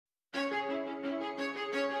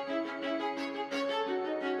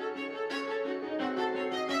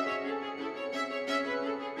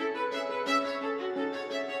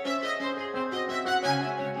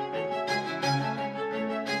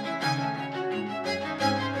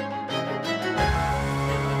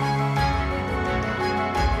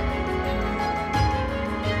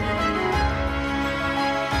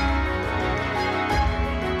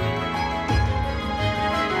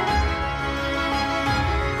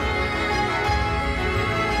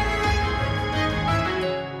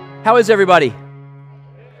How is everybody?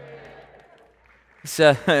 It's,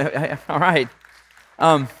 all right.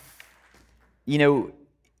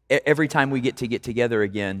 Every time we get together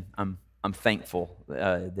again, I'm thankful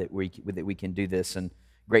that we can do this, and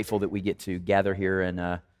grateful that we get to gather here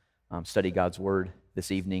and study God's Word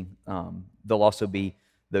this evening. There'll also be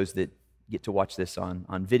those that get to watch this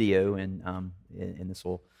on video, and this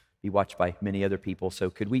will be watched by many other people.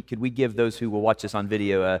 So could we give those who will watch this on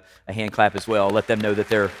video a hand clap as well? Let them know that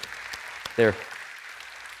they're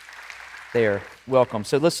welcome.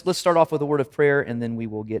 So let's start off with a word of prayer, and then we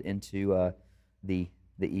will get into the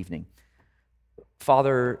evening.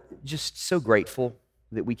 Father, just so grateful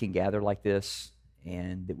that we can gather like this,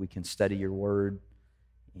 and that we can study your word,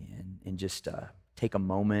 and just take a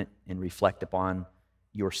moment and reflect upon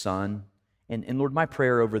your Son. And Lord, my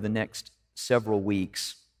prayer over the next several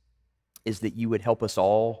weeks is that you would help us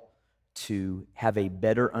all to have a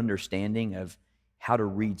better understanding of how to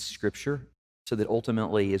read Scripture, so that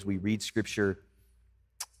ultimately, as we read Scripture,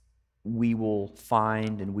 we will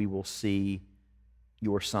find and we will see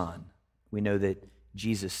your Son. We know that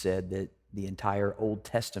Jesus said that the entire Old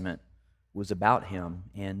Testament was about him.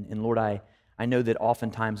 And Lord, I know that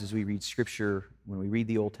oftentimes as we read Scripture, when we read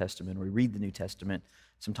the Old Testament or we read the New Testament,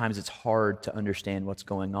 sometimes it's hard to understand what's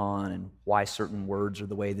going on and why certain words are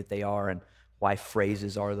the way that they are and why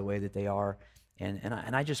phrases are the way that they are.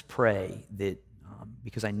 And I just pray that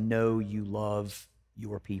because I know you love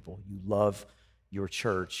your people, you love your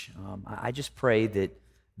church, I just pray that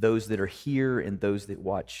those that are here and those that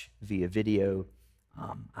watch via video,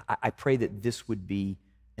 I pray that this would be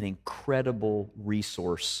an incredible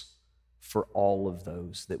resource for all of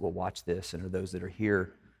those that will watch this and are those that are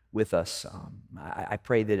here with us. I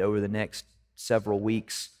pray that over the next several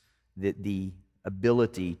weeks that the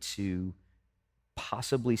ability to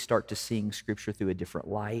possibly start to seeing Scripture through a different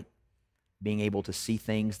light, being able to see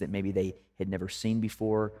things that maybe they had never seen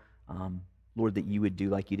before, Lord, that you would do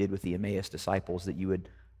like you did with the Emmaus disciples, that you would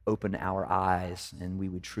open our eyes and we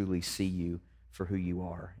would truly see you for who you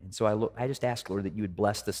are. And so I just ask, Lord, that you would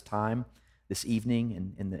bless this time, this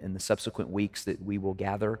evening, and in the subsequent weeks that we will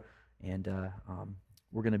gather. And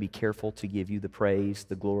we're going to be careful to give you the praise,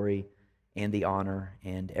 the glory, and the honor.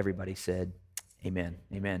 And everybody said, amen.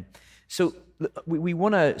 Amen. So we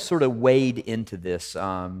want to sort of wade into this.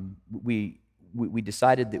 We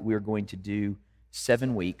decided that we were going to do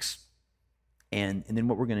 7 weeks. And then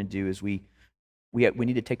what we're going to do is we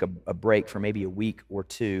need to take a break for maybe a week or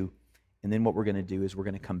two, and then what we're going to do is we're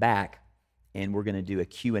going to come back and we're going to do a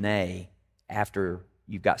Q&A after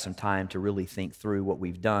you've got some time to really think through what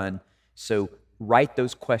we've done. So write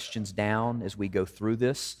those questions down as we go through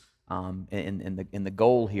this, and the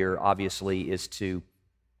goal here obviously is to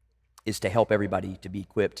help everybody to be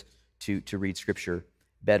equipped to read Scripture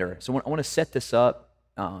better. So I want to set this up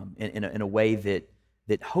in a way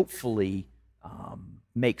that hopefully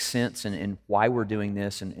makes sense and why we're doing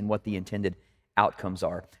this and what the intended outcomes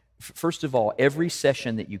are. First of all, every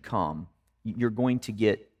session that you come, you're going to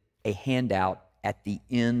get a handout at the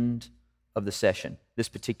end of the session. This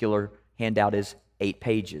particular handout is 8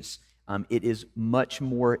 pages. It is much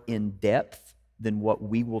more in depth than what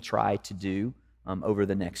we will try to do over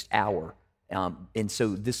the next hour. And so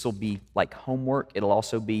this will be like homework. It'll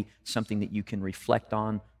also be something that you can reflect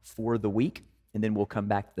on for the week. And then we'll come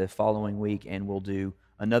back the following week and we'll do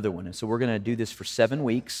another one. And so we're going to do this for 7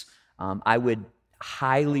 weeks. I would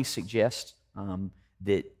highly suggest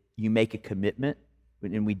that you make a commitment.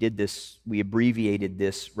 And we did this, we abbreviated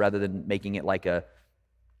this rather than making it like a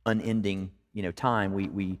unending time.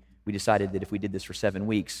 We decided that if we did this for 7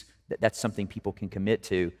 weeks, that's something people can commit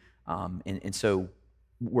to. And so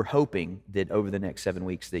we're hoping that over the next 7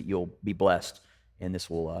 weeks that you'll be blessed and this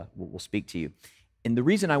will speak to you. And the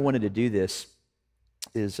reason I wanted to do this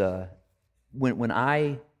is when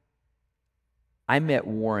I met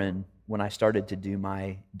Warren when I started to do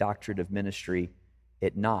my doctorate of ministry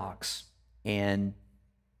at Knox, and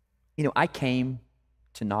I came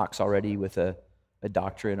to Knox already with a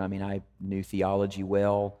doctorate. I mean, I knew theology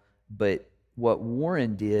well, but what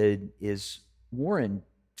Warren did is Warren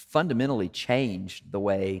fundamentally changed the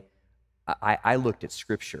way I looked at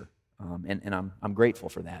Scripture, and I'm grateful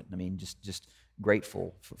for that. I mean, just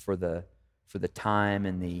grateful for the time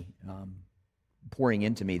and the pouring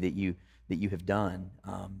into me that you have done.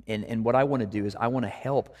 And what I want to do is I want to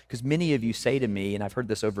help, because many of you say to me, and I've heard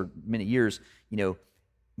this over many years,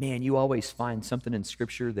 man, you always find something in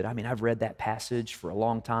Scripture that, I've read that passage for a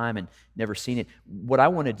long time and never seen it. What I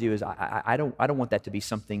want to do is I don't want that to be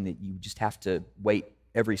something that you just have to wait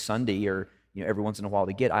every Sunday or every once in a while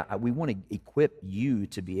to get. We want to equip you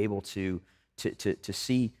to be able to to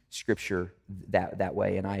see Scripture that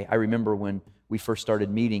way. And I remember when we first started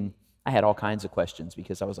meeting, I had all kinds of questions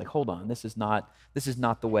because I was like, hold on, this is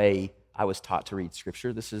not the way I was taught to read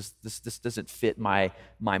Scripture. This doesn't fit my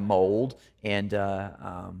mold. And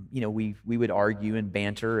we would argue and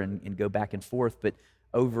banter and go back and forth. But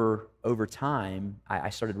over time, I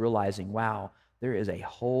started realizing, wow, there is a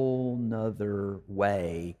whole nother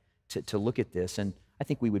way to look at this. And I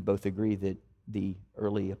think we would both agree that the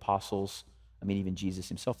early apostles, even Jesus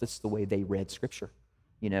himself, that's the way they read Scripture.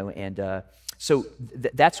 So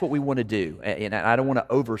that's what we want to do. And I don't want to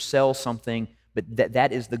oversell something, but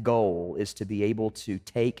that is the goal, is to be able to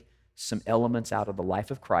take some elements out of the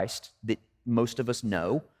life of Christ that most of us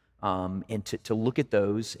know, and to look at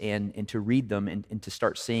those and to read them and to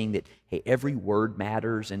start seeing that, hey, every word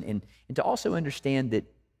matters, and to also understand that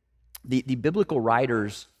the biblical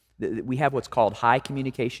writers, we have what's called high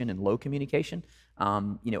communication and low communication.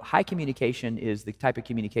 High communication is the type of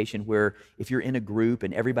communication where if you're in a group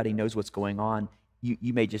and everybody knows what's going on,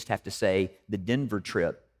 you may just have to say the Denver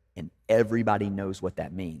trip and everybody knows what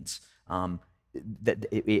that means. That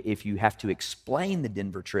if you have to explain the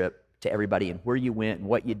Denver trip to everybody and where you went and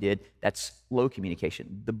what you did, that's low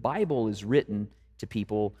communication. The Bible is written to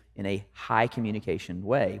people in a high communication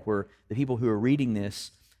way, where the people who are reading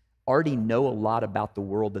this already know a lot about the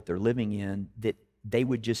world that they're living in, that they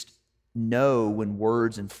would just know when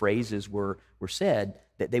words and phrases were said,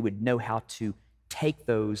 that they would know how to take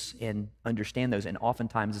those and understand those. And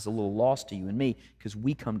oftentimes it's a little lost to you and me because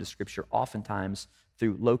we come to Scripture oftentimes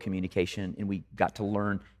through low communication, and we got to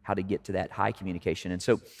learn how to get to that high communication. And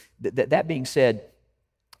so that being said,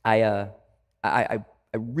 I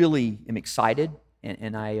really am excited,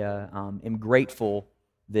 and I am grateful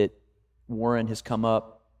that Warren has come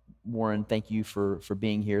up. Warren, thank you for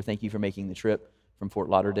being here. Thank you for making the trip from Fort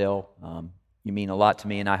Lauderdale. You mean a lot to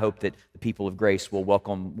me, and I hope that the people of Grace will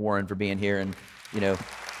welcome Warren for being here and,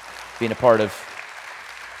 being a part of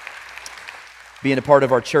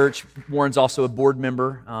our church. Warren's also a board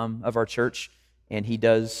member of our church, and he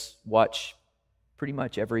does watch pretty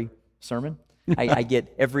much every sermon. I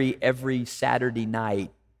get every Saturday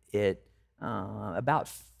night at about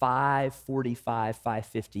 5:45,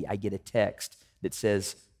 5:50, I get a text that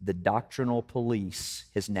says, the doctrinal police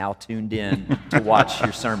has now tuned in to watch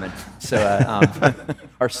your sermon,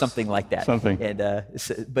 or something like that. And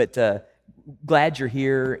glad you're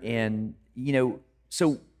here, and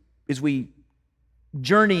so as we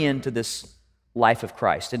journey into this life of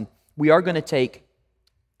Christ, and we are going to take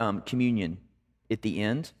communion at the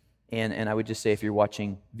end, and I would just say, if you're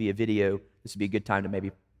watching via video, this would be a good time to maybe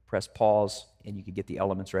press pause, and you could get the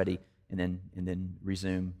elements ready, and then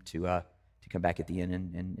resume to come back at the end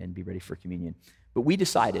and be ready for communion. But we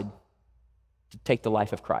decided to take the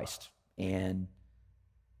life of Christ, and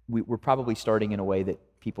we're probably starting in a way that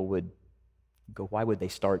people would go, why would they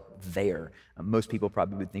start there? Most people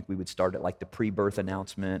probably would think we would start at like the pre-birth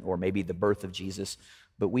announcement or maybe the birth of Jesus,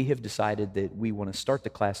 but we have decided that we want to start the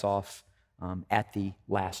class off at the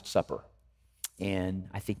Last Supper. And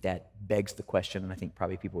I think that begs the question, and I think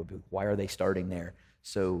probably people would be, why are they starting there?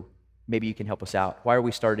 So maybe you can help us out. Why are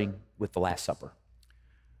we starting with the Last Supper?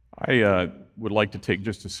 I would like to take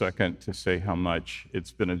just a second to say how much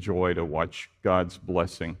it's been a joy to watch God's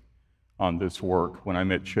blessing on this work. When I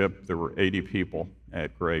met Chip, there were 80 people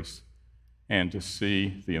at Grace, and to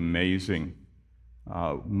see the amazing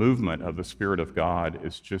movement of the Spirit of God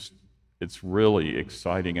it's really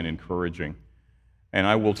exciting and encouraging. And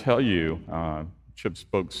I will tell you, Chip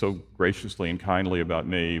spoke so graciously and kindly about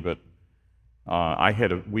me, but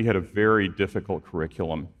we had a very difficult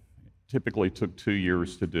curriculum. Typically took 2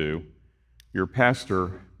 years to do. Your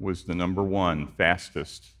pastor was the #1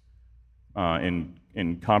 fastest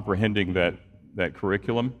in comprehending that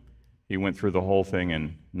curriculum. He went through the whole thing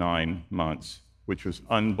in 9 months, which was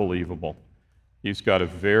unbelievable. He's got a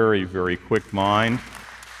very, very quick mind.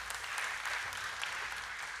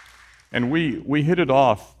 And we hit it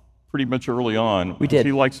off pretty much early on. We did.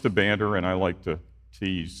 He likes to banter, and I like to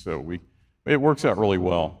tease, so it works out really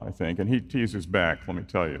well, I think. And he teases back, let me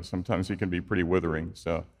tell you. Sometimes he can be pretty withering.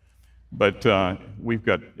 But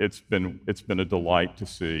it's been a delight to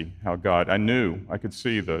see how God. I could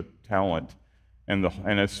see the talent and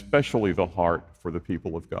especially the heart for the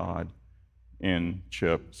people of God in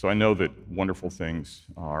Chip. So I know that wonderful things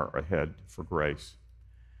are ahead for Grace.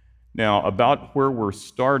 Now, about where we're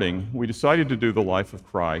starting, we decided to do the life of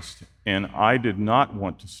Christ, and I did not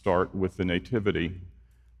want to start with the Nativity.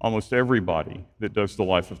 Almost everybody that does the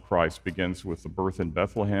life of Christ begins with the birth in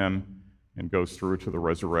Bethlehem and goes through to the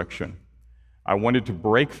resurrection. I wanted to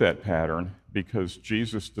break that pattern because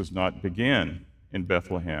Jesus does not begin in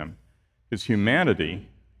Bethlehem. His humanity,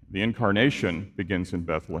 the incarnation, begins in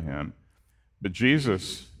Bethlehem. But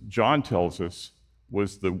Jesus, John tells us,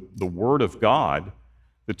 was the Word of God,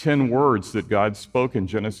 the 10 words that God spoke in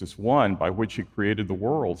Genesis 1 by which he created the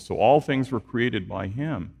world. So all things were created by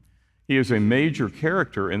him. He is a major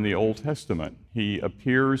character in the Old Testament. He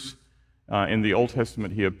appears, in the Old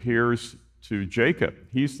Testament, he appears to Jacob.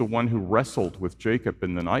 He's the one who wrestled with Jacob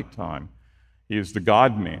in the nighttime. He is the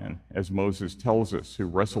God-man, as Moses tells us, who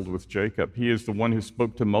wrestled with Jacob. He is the one who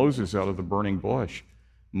spoke to Moses out of the burning bush.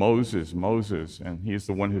 Moses, Moses, and he is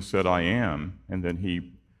the one who said, I am. And then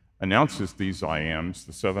he announces these I ams,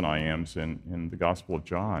 the 7 I ams in the Gospel of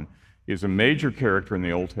John. He is a major character in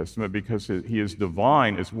the Old Testament because he is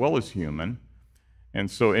divine as well as human. And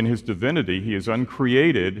so in his divinity, he is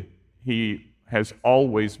uncreated. He has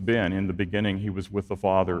always been. In the beginning, he was with the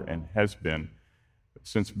Father and has been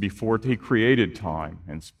since before he created time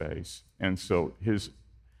and space. And so his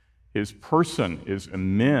person is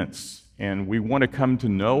immense, and we want to come to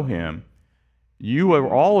know him. You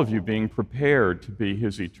are, all of you, being prepared to be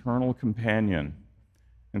his eternal companion.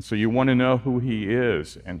 And so you want to know who he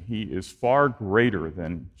is, and he is far greater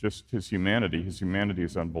than just his humanity. His humanity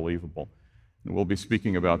is unbelievable. And we'll be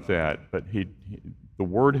speaking about that. But the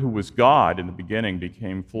Word who was God in the beginning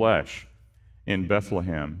became flesh in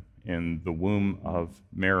Bethlehem, in the womb of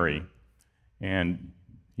Mary. And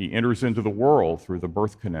he enters into the world through the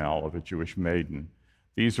birth canal of a Jewish maiden.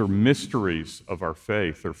 These are mysteries of our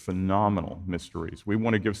faith. They're phenomenal mysteries. We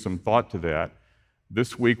want to give some thought to that.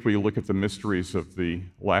 This week we look at the mysteries of the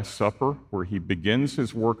Last Supper, where he begins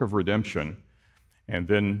his work of redemption. And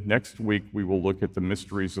then next week we will look at the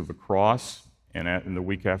mysteries of the cross, and in the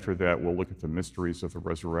week after that we'll look at the mysteries of the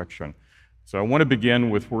resurrection. So I want to begin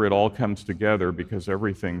with where it all comes together, because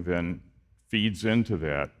everything then feeds into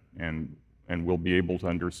that, and we'll be able to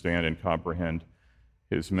understand and comprehend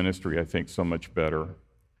his ministry, I think, so much better.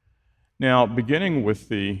 Now, beginning with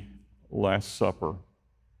the Last Supper,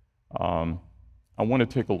 I want to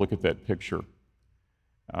take a look at that picture.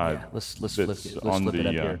 Let's flip it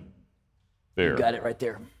up here. There. You got it right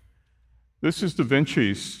there. This is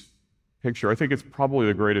DaVinci's picture. I think it's probably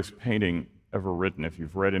the greatest painting ever written. If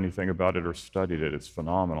you've read anything about it or studied it, it's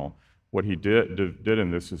phenomenal. What he did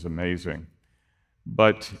in this is amazing.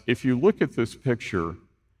 But if you look at this picture,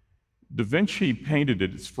 DaVinci painted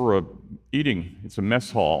it. It's a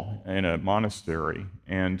mess hall in a monastery,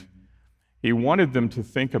 and he wanted them to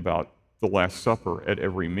think about the Last Supper at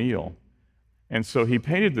every meal. And so he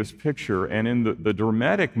painted this picture, and in the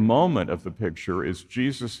dramatic moment of the picture is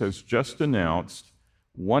Jesus has just announced,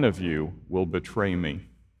 one of you will betray me.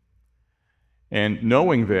 And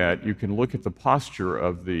knowing that, you can look at the posture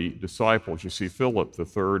of the disciples. You see Philip, the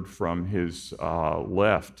third from his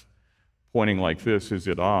left, pointing like this, is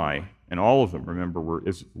it I? And all of them, remember,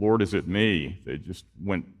 Lord, is it me? They just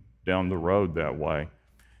went down the road that way.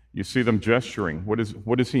 You see them gesturing. What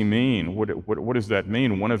does he mean? What does that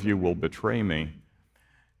mean? One of you will betray me.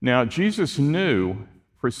 Now, Jesus knew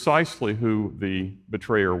precisely who the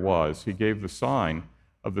betrayer was. He gave the sign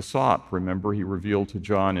of the sop. Remember, he revealed to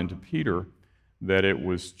John and to Peter that it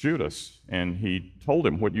was Judas, and he told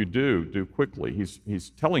him, what you do quickly. He's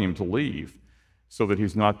telling him to leave so that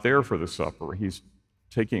he's not there for the supper. He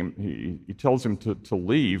tells him to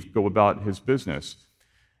leave, go about his business.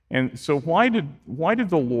 And so why did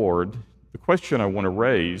the Lord, the question I want to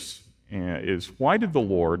raise is, why did the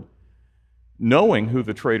Lord, knowing who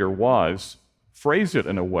the traitor was, phrase it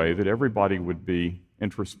in a way that everybody would be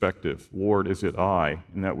introspective? Lord, is it I?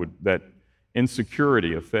 And that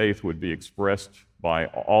insecurity of faith would be expressed by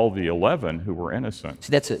all the 11 who were innocent.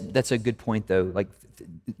 See, that's a good point, though.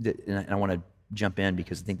 And I want to jump in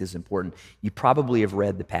because I think this is important. You probably have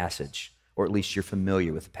read the passage, or at least you're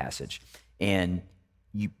familiar with the passage, and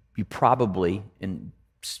you probably, and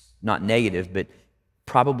not negative, but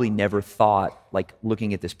probably never thought, like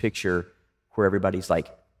looking at this picture where everybody's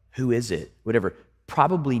like, who is it? Whatever.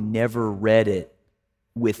 Probably never read it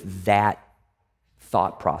with that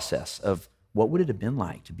thought process of what would it have been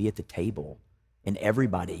like to be at the table and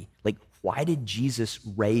everybody, like, why did Jesus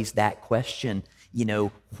raise that question?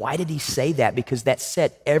 Why did he say that? Because that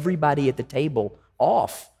set everybody at the table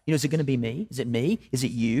off. Is it going to be me? Is it me? Is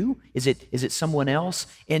it you? Is it someone else?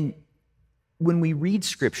 And when we read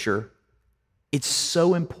Scripture, it's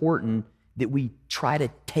so important that we try to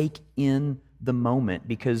take in the moment,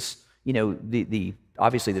 because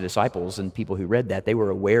obviously the disciples and people who read that, they were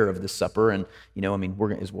aware of the supper, and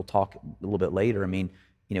as we'll talk a little bit later.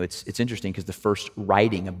 It's interesting because the first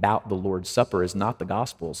writing about the Lord's Supper is not the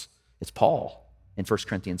Gospels; it's Paul in 1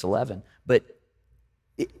 Corinthians 11. But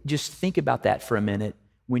just think about that for a minute.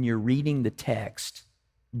 When you're reading the text,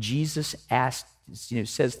 Jesus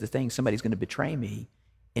says the thing, somebody's going to betray me,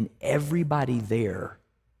 and everybody there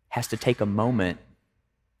has to take a moment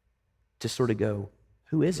to sort of go,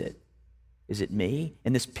 who is it? Is it me?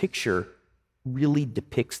 And this picture really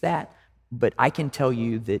depicts that, but I can tell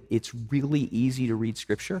you that it's really easy to read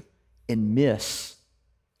Scripture and miss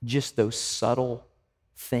just those subtle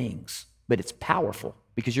things, but it's powerful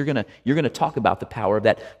because you're gonna talk about the power of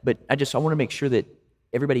that. But I want to make sure that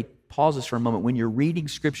everybody pauses for a moment. When you're reading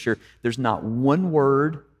Scripture, there's not one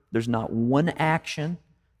word, there's not one action,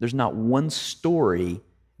 there's not one story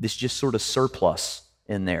that's just sort of surplus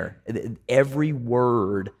in there. Every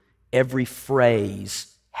word, every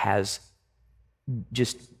phrase has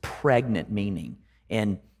just pregnant meaning.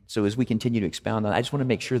 And so as we continue to expound on it, I just want to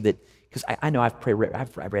make sure that, because I know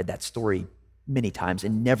I've read that story many times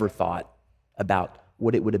and never thought about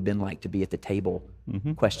what it would have been like to be at the table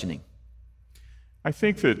questioning. I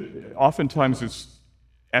think that oftentimes it's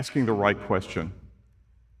asking the right question.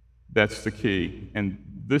 That's the key. And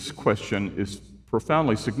this question is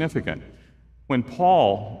profoundly significant. When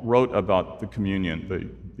Paul wrote about the communion,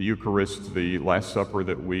 the Eucharist, the Last Supper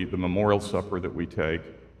the Memorial Supper that we take,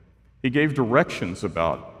 he gave directions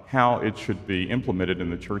about how it should be implemented in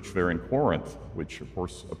the church there in Corinth, which of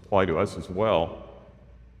course apply to us as well.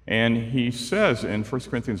 And he says in 1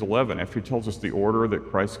 Corinthians 11, after he tells us the order that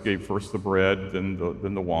Christ gave first the bread, then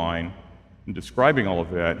the wine, and describing all of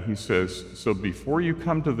that, he says, so before you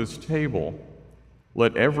come to this table,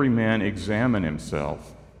 let every man examine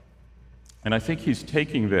himself. And I think he's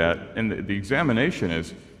taking that, and the examination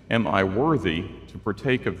is, am I worthy to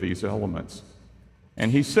partake of these elements?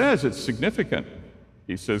 And he says it's significant.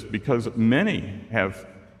 He says, because many have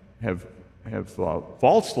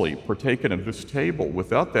falsely partaken of this table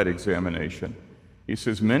without that examination. He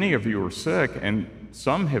says, many of you are sick, and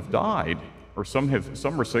some have died, or some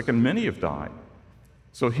are sick, and many have died.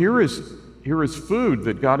 So here is food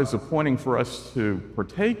that God is appointing for us to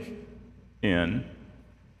partake in,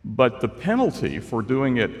 but the penalty for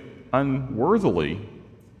doing it unworthily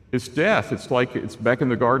is death. It's back in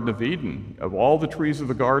the Garden of Eden. Of all the trees of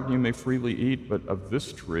the garden you may freely eat, but of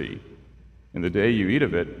this tree, in the day you eat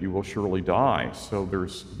of it, you will surely die. So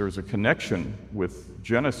there's a connection with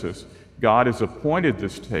Genesis. God has appointed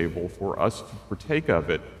this table for us to partake of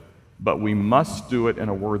it, but we must do it in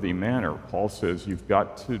a worthy manner. Paul says you've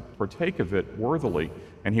got to partake of it worthily,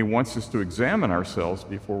 and he wants us to examine ourselves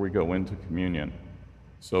before we go into communion.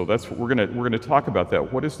 So that's what we're going to talk about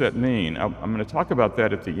that. What does that mean? I'm going to talk about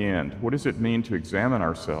that at the end. What does it mean to examine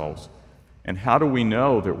ourselves, and how do we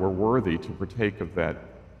know that we're worthy to partake of that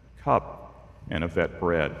cup and of that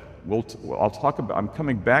bread? I'm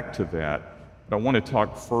coming back to that, but I want to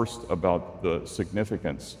talk first about the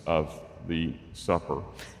significance of the supper.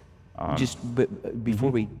 But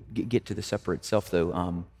before we get to the supper itself,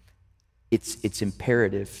 though, it's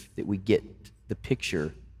imperative that we get the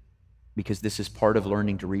picture, because this is part of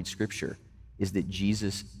learning to read Scripture, is that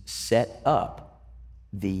Jesus set up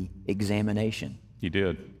the examination. He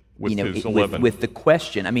did, with his 11. With the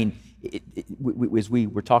question. I mean, as we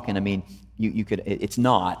were talking, I mean, you could, it's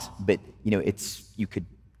not, but, you could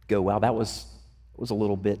go, wow, that was a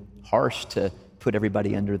little bit harsh to put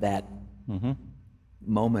everybody under that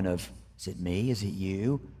moment of, is it me, is it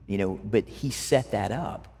you? But he set that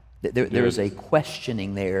up. There's a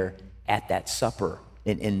questioning there at that supper.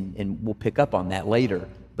 And we'll pick up on that later,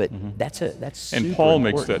 but that's super and Paul important.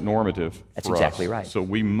 makes that normative. That's for exactly us. right. So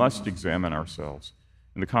we must examine ourselves,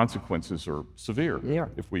 and the consequences are severe. They are.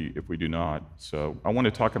 if we do not. So I want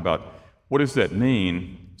to talk about what does that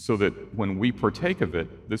mean, so that when we partake of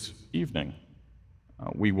it this evening,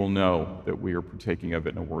 we will know that we are partaking of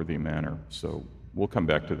it in a worthy manner. So we'll come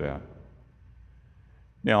back to that.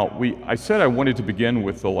 Now, I said I wanted to begin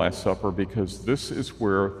with the Last Supper because this is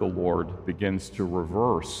where the Lord begins to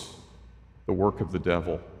reverse the work of the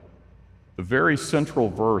devil. The very central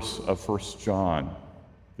verse of 1 John,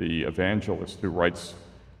 the evangelist who writes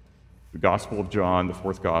the Gospel of John, the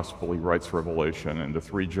fourth Gospel, he writes Revelation, and the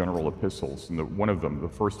three general epistles, and one of them, the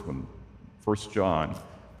first one, 1 John,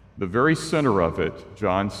 the very center of it,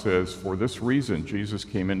 John says, for this reason Jesus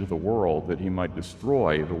came into the world, that he might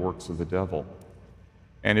destroy the works of the devil.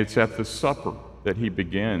 And it's at the supper that he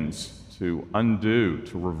begins to undo,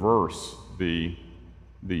 to reverse the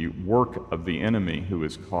work of the enemy who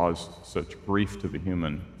has caused such grief to the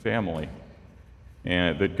human family,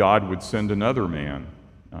 and that God would send another man,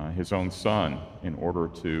 his own son, in order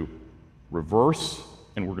to reverse,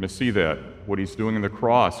 and we're going to see that, what he's doing in the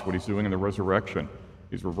cross, what he's doing in the resurrection.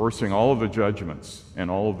 He's reversing all of the judgments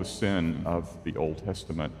and all of the sin of the Old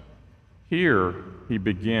Testament. Here he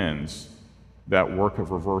begins that work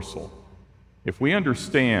of reversal. If we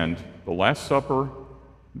understand the Last Supper,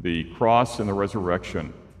 the cross, and the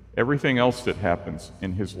resurrection, everything else that happens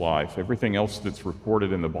in his life, everything else that's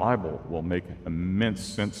recorded in the Bible will make immense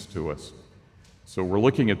sense to us. So we're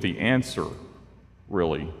looking at the answer,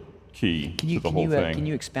 really key to the whole thing. Can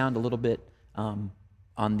you expound a little bit on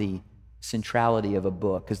the centrality of a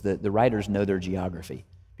book? Because the writers know their geography.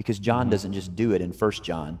 Because John doesn't just do it in 1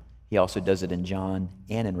 John, he also does it in John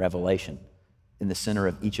and in Revelation, in the center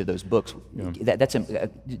of each of those books. Yeah.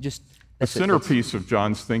 The centerpiece of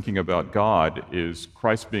John's thinking about God is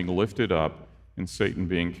Christ being lifted up and Satan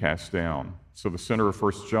being cast down. So the center of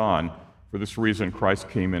 1 John, for this reason Christ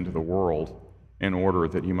came into the world in order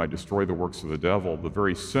that he might destroy the works of the devil. The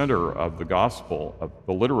very center of the gospel, of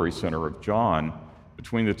the literary center of John,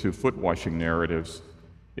 between the two foot-washing narratives,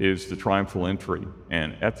 is the triumphal entry.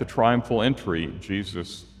 And at the triumphal entry,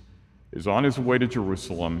 Jesus is on his way to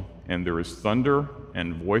Jerusalem, and there is thunder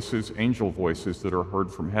and voices, angel voices, that are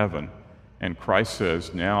heard from heaven. And Christ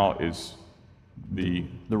says, now is the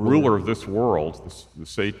ruler of this world, the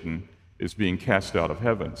Satan, is being cast out of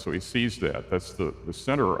heaven. So he sees that. That's the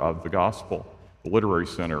center of the gospel, the literary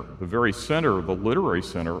center. The very center, the literary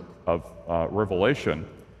center of Revelation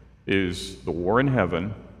is the war in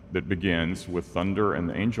heaven that begins with thunder and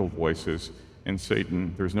the angel voices, and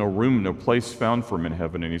Satan, there's no room, no place found for him in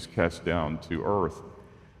heaven, and he's cast down to earth.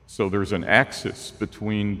 So there's an axis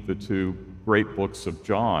between the two great books of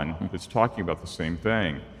John that's talking about the same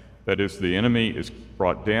thing. That is, the enemy is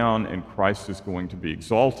brought down and Christ is going to be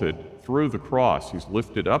exalted through the cross. He's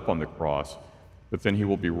lifted up on the cross, but then he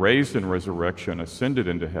will be raised in resurrection, ascended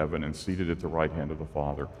into heaven, and seated at the right hand of the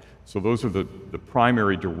Father. So those are the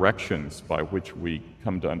primary directions by which we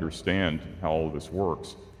come to understand how all of this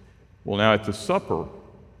works. Well, now at the supper,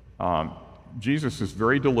 Jesus is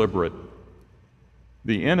very deliberate.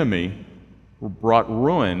 The enemy brought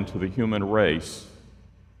ruin to the human race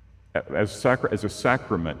as a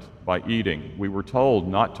sacrament by eating. We were told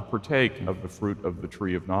not to partake of the fruit of the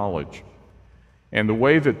tree of knowledge. And the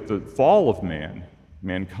way that the fall of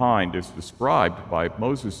mankind is described by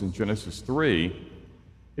Moses in Genesis 3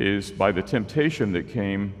 is by the temptation that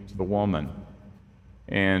came to the woman.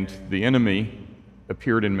 And the enemy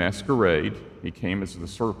appeared in masquerade. He came as the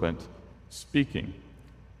serpent speaking.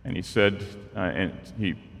 And he said, and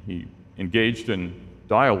he engaged in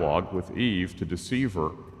dialogue with Eve to deceive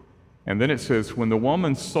her. And then it says, when the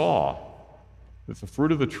woman saw that the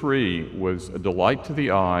fruit of the tree was a delight to the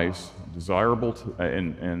eyes, desirable to,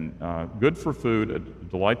 and good for food, a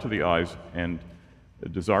delight to the eyes, and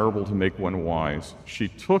desirable to make one wise, she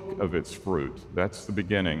took of its fruit. That's the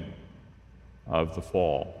beginning of the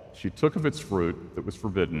fall. She took of its fruit that was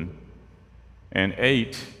forbidden and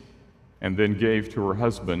ate, and then gave to her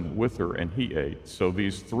husband with her, and he ate. So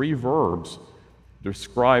these three verbs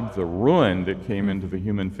describe the ruin that came into the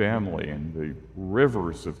human family and the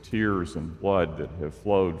rivers of tears and blood that have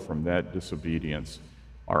flowed from that disobedience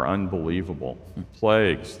are unbelievable. The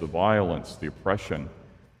plagues, the violence, the oppression,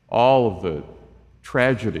 all of the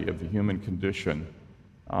tragedy of the human condition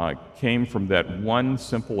came from that one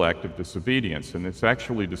simple act of disobedience. And it's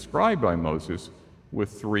actually described by Moses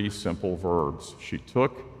with three simple verbs. She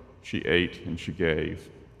took, she ate, and she gave.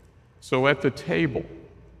 So at the table,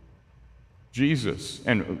 Jesus,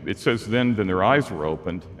 and it says then their eyes were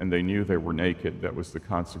opened and they knew they were naked. That was the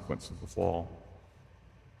consequence of the fall.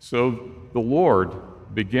 So the Lord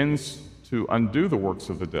begins to undo the works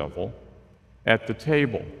of the devil at the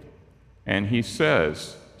table. And he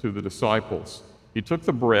says to the disciples, he took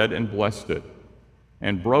the bread and blessed it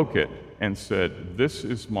and broke it and said, "This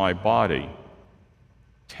is my body.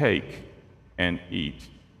 Take and eat."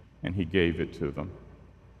 And he gave it to them.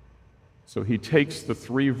 So he takes the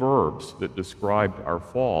three verbs that described our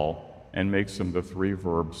fall and makes them the three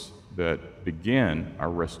verbs that begin our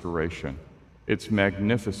restoration. It's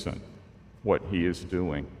magnificent what he is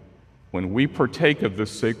doing. When we partake of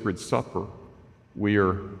this sacred supper, we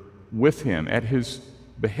are with him at his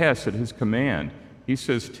behest, at his command. He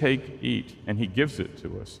says, "Take, eat," and he gives it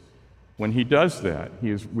to us. When he does that,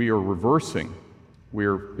 we are reversing. We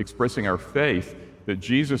are expressing our faith that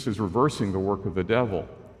Jesus is reversing the work of the devil.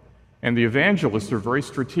 And the evangelists are very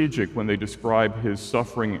strategic when they describe his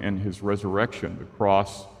suffering and his resurrection, the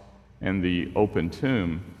cross and the open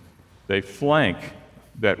tomb. They flank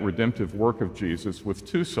that redemptive work of Jesus with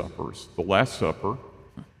two suppers, the Last Supper,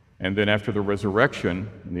 and then after the resurrection,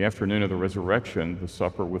 in the afternoon of the resurrection, the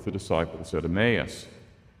supper with the disciples at Emmaus,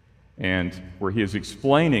 and where he is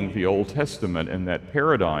explaining the Old Testament and that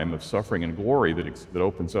paradigm of suffering and glory that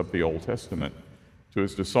opens up the Old Testament to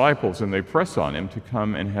his disciples, and they press on him to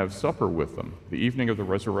come and have supper with them the evening of the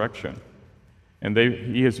resurrection. And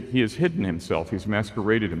he has hidden himself. He's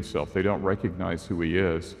masqueraded himself. They don't recognize who he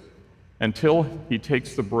is until he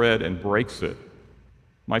takes the bread and breaks it.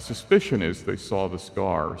 My suspicion is they saw the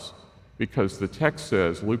scars, because the text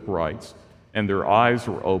says, Luke writes, and their eyes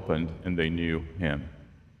were opened and they knew him.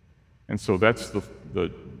 And so that's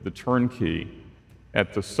the turnkey.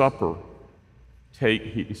 At the supper,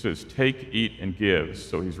 he says, take, eat, and give.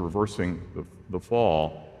 So he's reversing the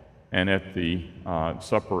fall. And at the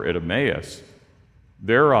supper at Emmaus,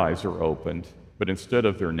 their eyes are opened, but instead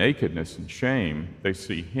of their nakedness and shame, they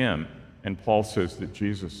see him. And Paul says that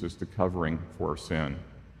Jesus is the covering for our sin.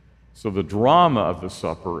 So the drama of the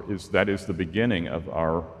supper is the beginning of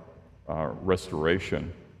our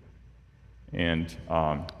restoration. And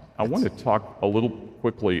I want to talk a little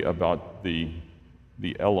quickly about the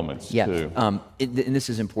elements too. And this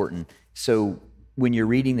is important. So when you're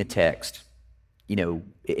reading the text, and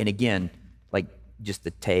again, like just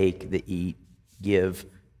the take, the eat, give,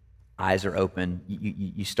 eyes are open,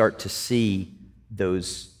 you start to see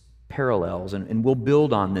those parallels, and we'll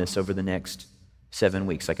build on this over the next 7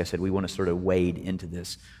 weeks. Like I said, we want to sort of wade into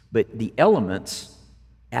this. But the elements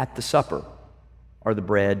at the supper are the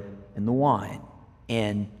bread and the wine.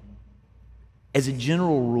 And as a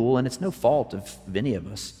general rule, and it's no fault of any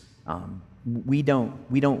of us, we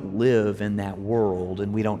don't live in that world,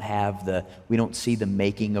 and we don't see the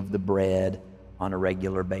making of the bread on a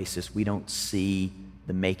regular basis. We don't see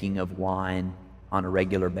the making of wine on a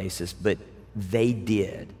regular basis, but they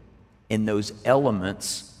did. And those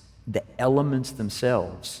elements, the elements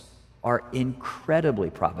themselves, are incredibly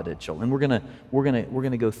providential. And we're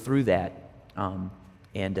gonna go through that,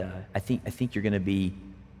 and I think you're gonna be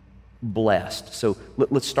blessed. So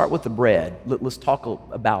let's start with the bread. Let's talk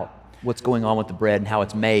about what's going on with the bread and how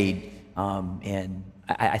it's made. And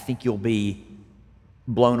I think you'll be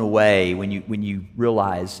blown away when you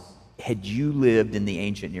realize, had you lived in the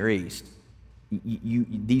ancient Near East,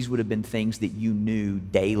 these would have been things that you knew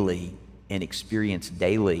daily and experienced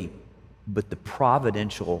daily, but the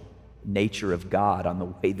providential nature of God on the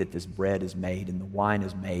way that this bread is made and the wine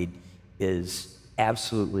is made is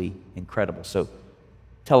absolutely incredible. So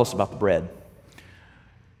tell us about the bread.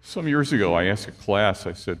 Some years ago, I asked a class,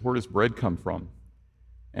 I said, where does bread come from?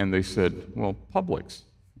 And they said, well, Publix.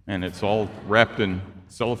 And it's all wrapped in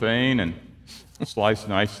cellophane and sliced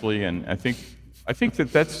nicely. And I think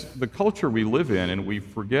that that's the culture we live in, and we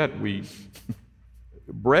forget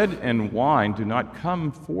bread and wine do not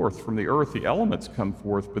come forth from the earth. The elements come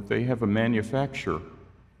forth, but they have a manufacture.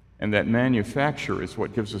 And that manufacture is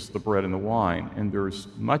what gives us the bread and the wine. And there's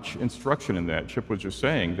much instruction in that. Chip was just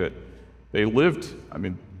saying that they lived,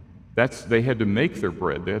 they had to make their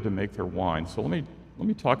bread, they had to make their wine. So let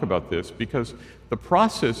me talk about this, because the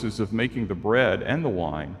processes of making the bread and the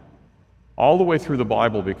wine all the way through the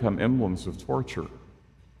Bible become emblems of torture.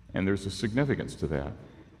 And there's a significance to that.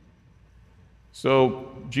 So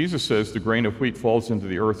Jesus says the grain of wheat falls into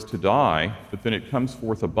the earth to die, but then it comes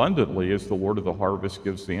forth abundantly as the Lord of the harvest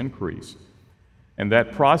gives the increase. And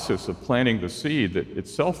that process of planting the seed that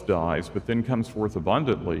itself dies, but then comes forth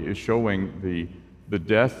abundantly, is showing the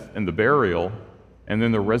death and the burial, and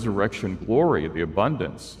then the resurrection glory, the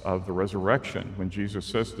abundance of the resurrection. When Jesus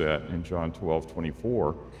says that in John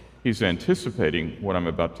 12:24, he's anticipating what I'm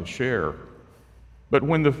about to share. But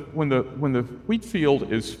when the wheat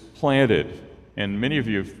field is planted, and many of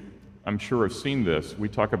you, I'm sure, have seen this. We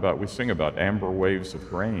sing about amber waves of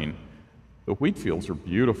grain. The wheat fields are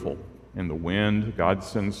beautiful in the wind. God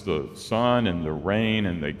sends the sun and the rain,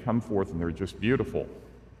 and they come forth, and they're just beautiful.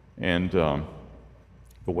 And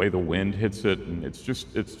the way the wind hits it, and it's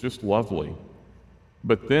just lovely.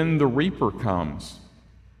 But then the reaper comes.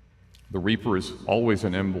 The reaper is always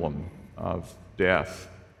an emblem of death,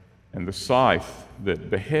 and the scythe that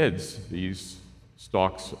beheads these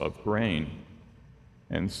stalks of grain.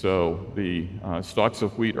 And so the stalks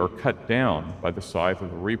of wheat are cut down by the scythe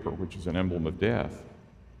of the reaper, which is an emblem of death.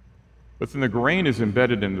 But then the grain is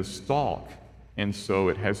embedded in the stalk, and so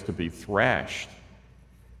it has to be thrashed.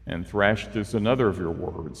 And thrashed is another of your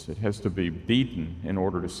words. It has to be beaten in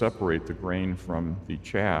order to separate the grain from the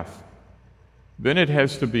chaff. Then it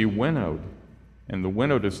has to be winnowed, and the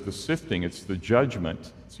winnowed is the sifting, it's the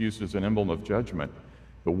judgment. It's used as an emblem of judgment.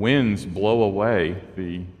 The winds blow away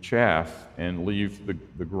the chaff and leave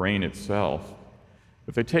the grain itself.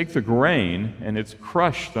 But they take the grain and it's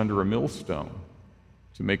crushed under a millstone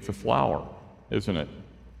to make the flour, isn't it?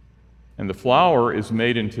 And the flour is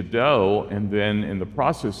made into dough, and then in the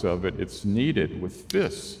process of it, it's kneaded with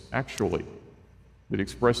fists, actually, that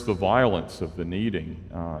express the violence of the kneading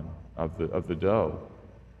of the dough.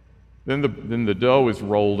 Then the dough is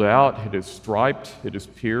rolled out, it is striped, it is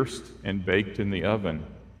pierced, and baked in the oven.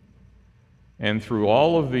 And through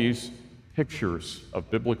all of these pictures of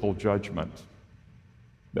biblical judgment,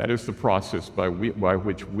 that is the process by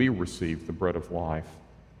which we receive the bread of life.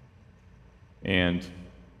 And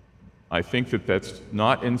I think that that's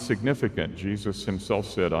not insignificant. Jesus himself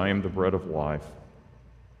said, "I am the bread of life."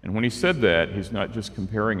 And when he said that, he's not just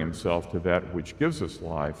comparing himself to that which gives us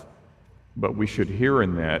life, but we should hear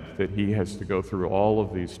in that he has to go through all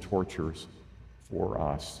of these tortures for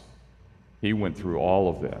us. He went through all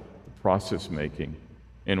of that, the process making,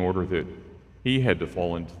 in order that he had to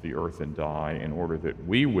fall into the earth and die, in order that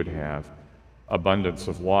we would have abundance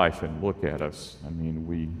of life. And look at us. I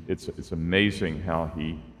mean, it's amazing how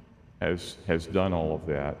he has done all of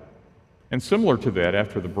that. And similar to that,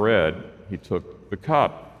 after the bread, he took the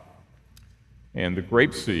cup. And the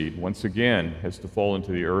grape seed, once again, has to fall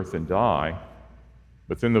into the earth and die.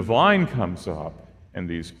 But then the vine comes up, and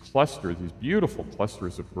these clusters, these beautiful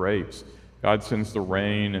clusters of grapes, God sends the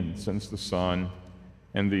rain and sends the sun,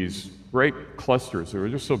 and these great clusters that are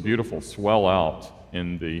just so beautiful swell out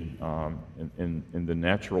in the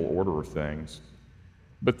natural order of things.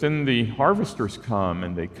 But then the harvesters come,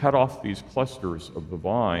 and they cut off these clusters of the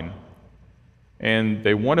vine, and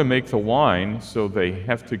they want to make the wine, so they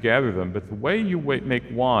have to gather them. But the way you make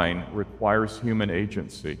wine requires human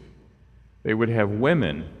agency. They would have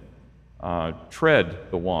women tread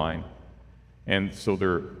the wine. And so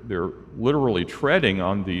they're literally treading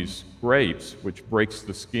on these grapes, which breaks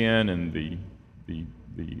the skin, and the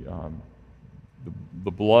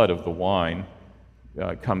blood of the wine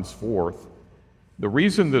comes forth. The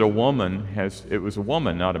reason that it was a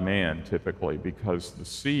woman, not a man, typically, because the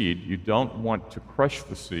seed, you don't want to crush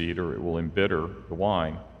the seed or it will embitter the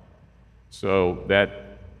wine. So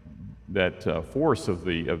that force of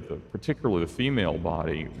particularly the female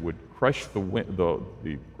body would crush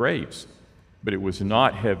the grapes, but it was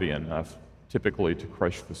not heavy enough typically to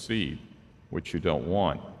crush the seed, which you don't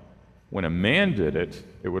want. When a man did it,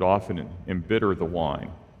 it would often embitter the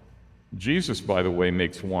wine. Jesus, by the way,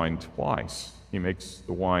 makes wine twice. He makes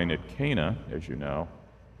the wine at Cana, as you know,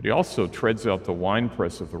 but he also treads out the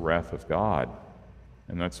winepress of the wrath of God,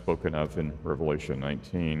 and that's spoken of in Revelation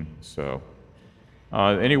 19. So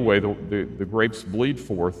anyway, the grapes bleed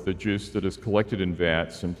forth the juice that is collected in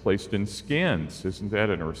vats and placed in skins. Isn't that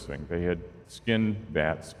interesting? They had skin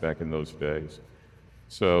vats back in those days.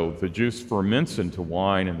 So the juice ferments into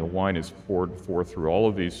wine, and the wine is poured forth through all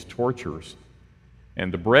of these tortures.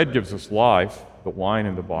 And the bread gives us life. The wine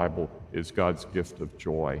in the Bible is God's gift of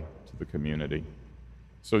joy to the community.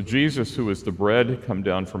 So Jesus, who is the bread come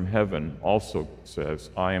down from heaven, also says,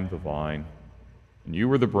 "I am the vine, and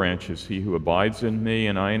you are the branches. He who abides in me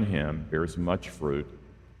and I in him bears much fruit,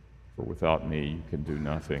 for without me you can do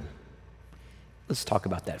nothing." Let's talk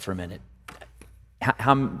about that for a minute. You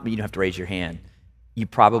don't have to raise your hand. You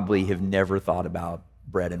probably have never thought about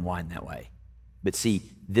bread and wine that way. But see,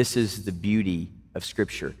 this is the beauty of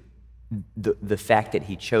Scripture. The fact that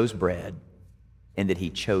he chose bread and that he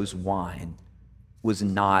chose wine was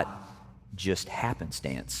not just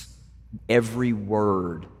happenstance. Every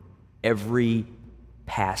word, every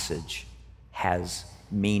passage has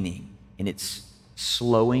meaning, and it's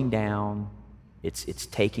slowing down, it's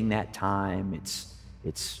taking that time,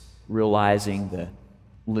 it's realizing the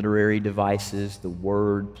literary devices, the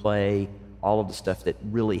word play, all of the stuff that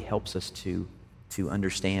really helps us to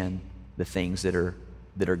understand the things that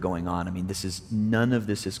are going on. I mean, none of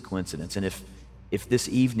this is coincidence. And if this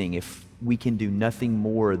evening, if we can do nothing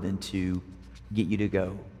more than to get you to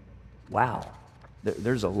go, wow,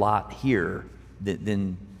 there's a lot here,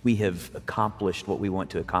 then we have accomplished what we want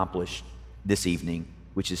to accomplish this evening,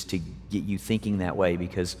 which is to get you thinking that way,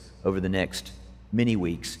 because over the next many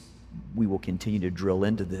weeks, we will continue to drill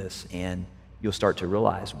into this, and you'll start to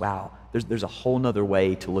realize, wow, there's a whole nother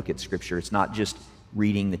way to look at Scripture. It's not just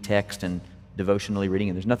reading the text and devotionally reading,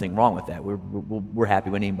 and there's nothing wrong with that. We're happy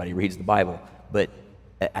when anybody reads the Bible, but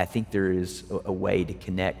I think there is a way to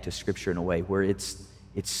connect to Scripture in a way where it's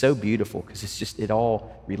so beautiful, because it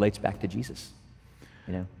all relates back to Jesus.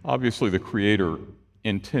 You know? Obviously, the Creator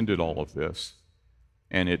intended all of this,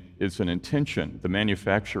 and it is an intention. The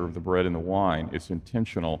manufacture of the bread and the wine is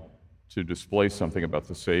intentional to display something about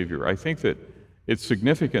the Savior. I think that it's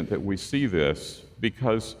significant that we see this,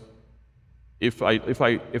 because if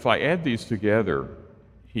I add these together,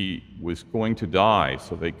 he was going to die,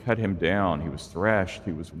 so they cut him down. He was thrashed,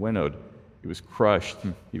 he was winnowed, he was crushed,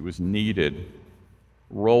 he was kneaded,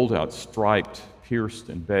 rolled out, striped, pierced,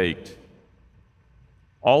 and baked.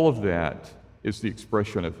 All of that is the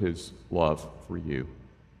expression of his love for you.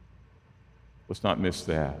 Let's not miss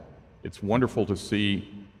that. It's wonderful to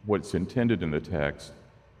see what's intended in the text,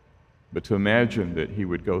 but to imagine that he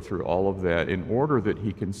would go through all of that in order that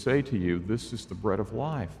he can say to you, this is the bread of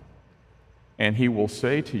life. And he will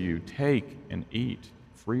say to you, take and eat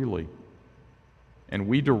freely. And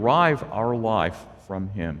we derive our life from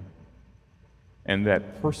him and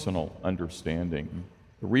that personal understanding.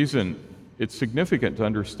 The reason it's significant to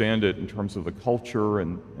understand it in terms of the culture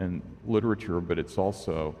and literature, but it's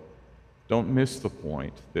also, don't miss the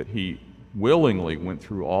point that he willingly went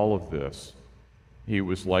through all of this. He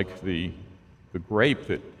was like the grape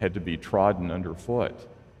that had to be trodden underfoot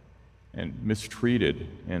and mistreated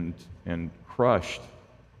and crushed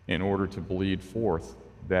in order to bleed forth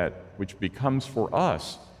that which becomes for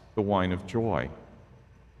us the wine of joy.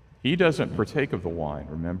 He doesn't partake of the wine,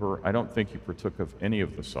 remember? I don't think he partook of any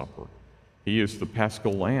of the supper. He is the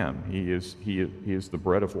paschal lamb. He is the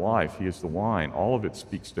bread of life. He is the wine. All of it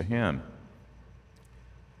speaks to him.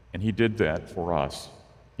 And he did that for us.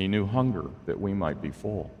 He knew hunger that we might be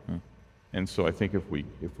full. And so I think if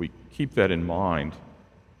we keep that in mind,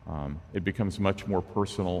 it becomes much more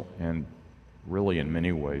personal and really in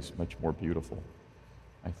many ways much more beautiful,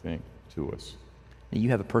 I think, to us. Now, you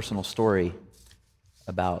have a personal story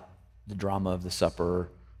about the drama of the supper,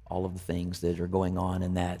 all of the things that are going on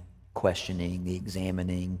in that questioning, the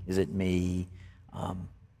examining, is it me?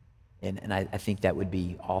 And I think that would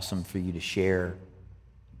be awesome for you to share,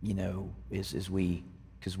 you know, because we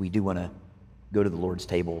do want to go to the Lord's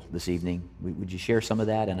table this evening. Would you share some of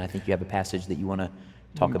that? And I think you have a passage that you want to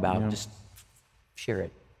talk about. Yeah. Just share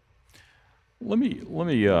it. Let me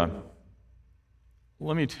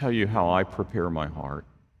tell you how I prepare my heart,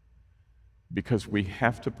 because we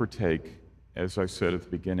have to partake, as I said at the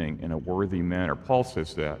beginning, in a worthy manner. Paul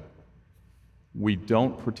says that. We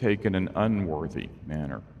don't partake in an unworthy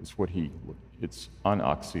manner. It's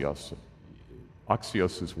anaxios.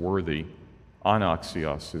 Axios is worthy.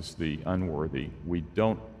 Anaxios is the unworthy. We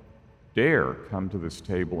don't dare come to this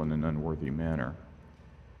table in an unworthy manner.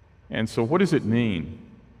 And so what does it mean?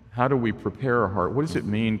 How do we prepare our heart? What does it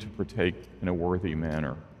mean to partake in a worthy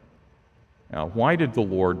manner? Now, why did the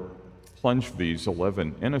Lord plunge these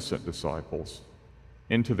 11 innocent disciples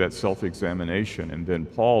into that self-examination? And then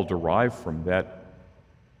Paul derived from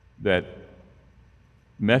that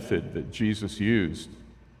method that Jesus used,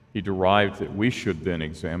 he derived that we should then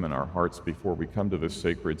examine our hearts before we come to this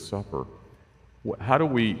sacred supper. How do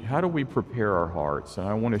we prepare our hearts? And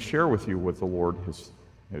I want to share with you what the Lord has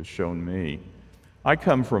shown me. I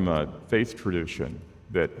come from a faith tradition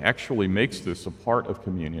that actually makes this a part of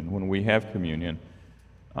communion. When we have communion,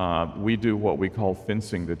 we do what we call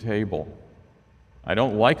fencing the table. I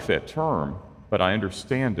don't like that term, but I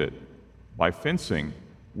understand it. By fencing,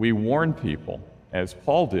 we warn people, as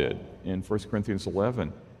Paul did in 1 Corinthians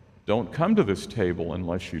 11, don't come to this table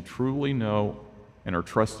unless you truly know and are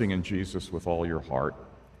trusting in Jesus with all your heart.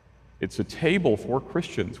 It's a table for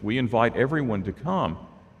Christians. We invite everyone to come,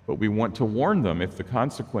 but we want to warn them. If the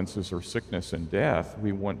consequences are sickness and death,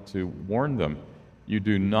 we want to warn them. You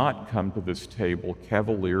do not come to this table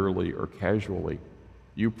cavalierly or casually.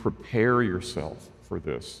 You prepare yourself for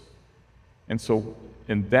this. And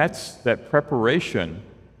that preparation,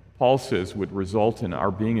 Paul says, would result in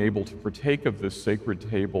our being able to partake of this sacred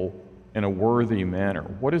table in a worthy manner.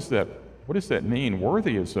 What does that mean?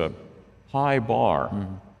 Worthy is a high bar.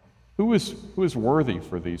 Mm-hmm. Who is worthy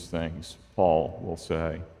for these things, Paul will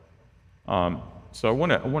say. So I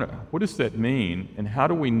want to. What does that mean, and how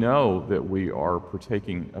do we know that we are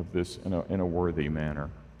partaking of this in a worthy manner?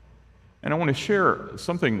 And I want to share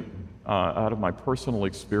something out of my personal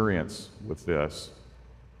experience with this.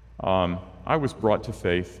 I was brought to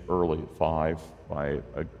faith early at 5 by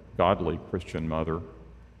a godly Christian mother.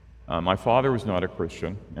 My father was not a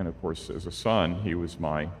Christian, and of course, as a son, he was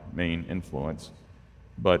my main influence.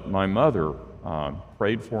 But my mother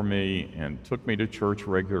prayed for me and took me to church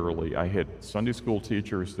regularly. I had Sunday school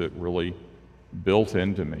teachers that really built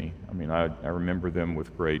into me. I mean, I remember them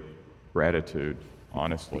with great gratitude,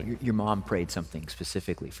 honestly. Your mom prayed something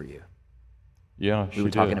specifically for you. Yeah, she did. We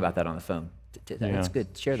were talking about that on the phone. That's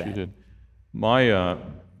good. Share that. She did.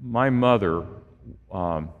 My mother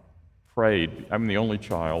prayed. I'm the only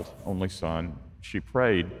child, only son. She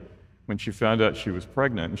prayed when she found out she was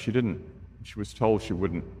pregnant, and she was told she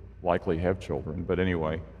wouldn't likely have children, but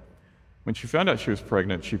anyway, when she found out she was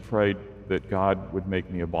pregnant, she prayed that God would make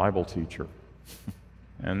me a Bible teacher.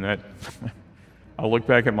 And that, I look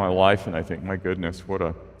back at my life and I think, my goodness, what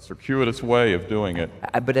a circuitous way of doing it.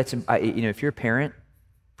 But that's, if you're a parent,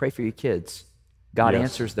 pray for your kids. God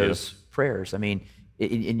answers those prayers. I mean,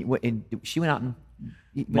 she went out and...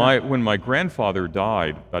 When my grandfather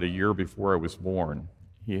died about a year before I was born,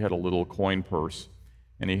 he had a little coin purse,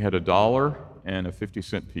 and he had $1 and a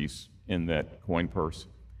 50-cent piece in that coin purse.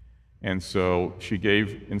 And so she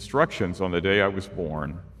gave instructions on the day I was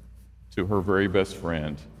born to her very best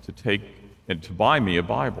friend to take and to buy me a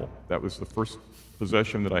Bible. That was the first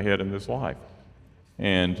possession that I had in this life.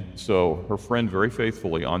 And so her friend very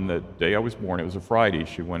faithfully, on the day I was born, it was a Friday,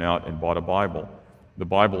 she went out and bought a Bible. The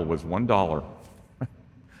Bible was $1.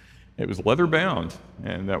 It was leather bound,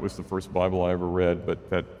 and that was the first Bible I ever read, but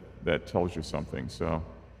that tells you something. So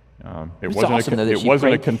it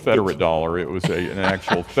wasn't a Confederate dollar, it was an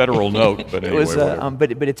actual federal note, but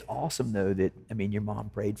anyway. But it's awesome, though, that, I mean, your mom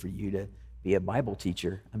prayed for you to be a Bible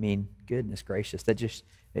teacher. I mean, goodness gracious,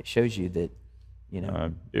 it shows you that, you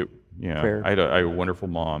know. I had a wonderful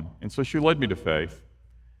mom, and so she led me to faith.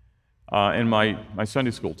 And my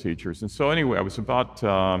Sunday school teachers. And so anyway, I was about,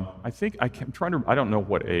 I don't know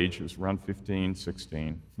what age, it was around 15,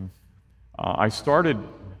 16. I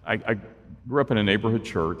grew up in a neighborhood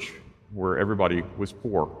church where everybody was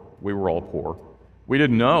poor. We were all poor. We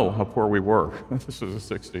didn't know how poor we were. This was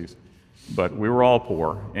the 60s. But we were all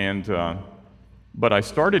poor. But I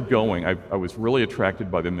started going, I was really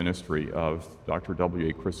attracted by the ministry of Dr.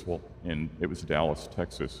 W.A. Criswell, and it was Dallas,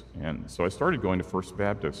 Texas. And so I started going to First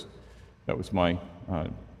Baptist. That was my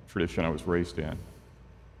tradition I was raised in.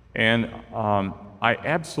 And I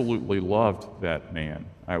absolutely loved that man.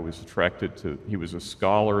 I was attracted to, he was a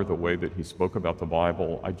scholar, the way that he spoke about the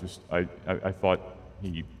Bible. I thought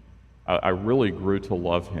I really grew to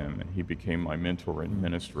love him, and he became my mentor in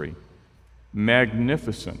ministry.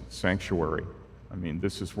 Magnificent sanctuary. I mean,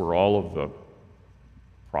 this is where all of the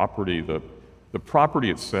property, the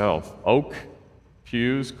property itself, oak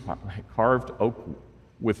pews, carved oak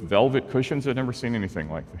with velvet cushions. I'd never seen anything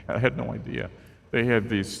like that. I had no idea. They had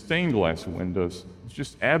these stained glass windows. It's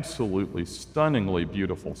just absolutely stunningly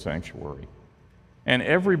beautiful sanctuary. And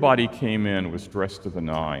everybody came in was dressed to the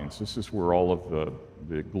nines. This is where all of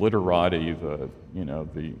the glitterati,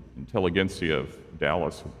 the intelligentsia of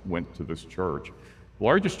Dallas went to this church.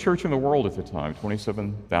 Largest church in the world at the time,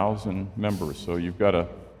 27,000 members. So you've got a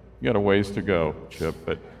ways to go, Chip.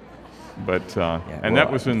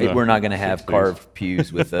 That was in the we're not going to have carved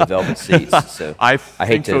pews with velvet seats. So I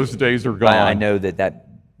think those days are gone. I know that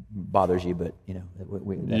bothers you, but you know,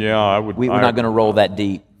 we're not going to roll that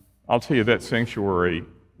deep. I'll tell you, that sanctuary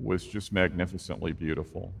was just magnificently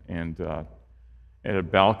beautiful, and had a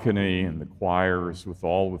balcony and the choirs with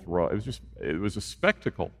it was a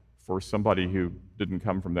spectacle for somebody who didn't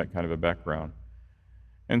come from that kind of a background.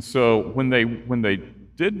 And so when they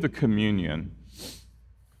did the communion,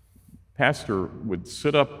 pastor would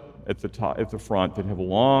sit up at the front. They'd have a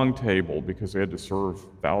long table because they had to serve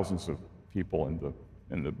thousands of people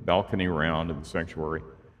in the balcony around in the sanctuary.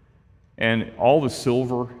 And all the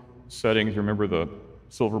silver settings, remember the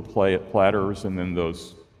silver platters, and then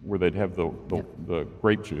those where they'd have the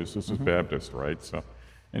grape juice. This is Baptist, right? So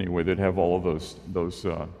anyway, they'd have all of those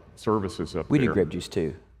services up there. We do grape juice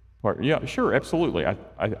too. Yeah, sure, absolutely. I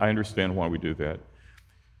understand why we do that.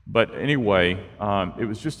 But anyway, it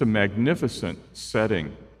was just a magnificent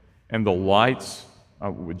setting, and the lights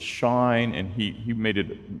would shine, and he made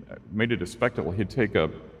it a spectacle. He'd take a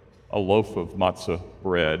loaf of matzah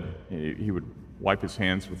bread. He would wipe his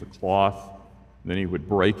hands with a cloth, and then he would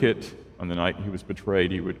break it. On the night he was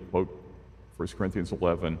betrayed, he would quote 1 Corinthians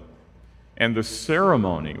 11. And the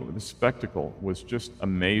ceremony, the spectacle, was just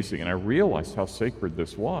amazing, and I realized how sacred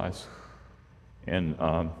this was. And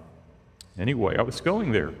anyway, I was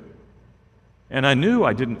going there, and I knew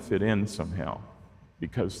I didn't fit in somehow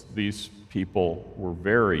because these people were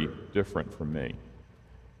very different from me.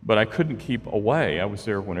 But I couldn't keep away. I was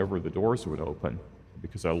there whenever the doors would open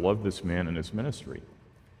because I loved this man and his ministry.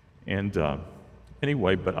 And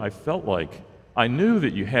anyway, but I felt like I knew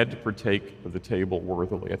that you had to partake of the table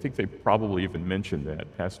worthily. I think they probably even mentioned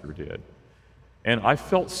that, Pastor did. And I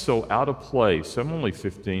felt so out of place. I'm only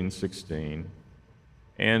 15, 16,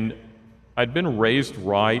 and I'd been raised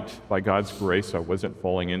right by God's grace. I wasn't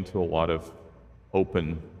falling into a lot of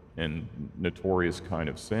open and notorious kind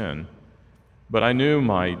of sin. But I knew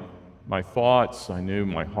my thoughts, I knew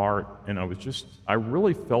my heart, and I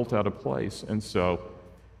really felt out of place. And so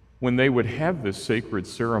when they would have this sacred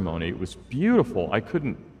ceremony, it was beautiful. I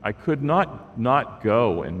could not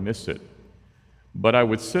go and miss it. But I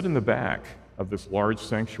would sit in the back of this large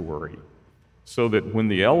sanctuary so that when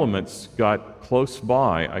the elements got close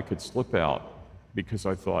by, I could slip out because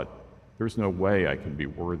I thought, there's no way I can be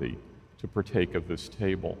worthy to partake of this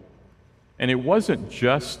table. And it wasn't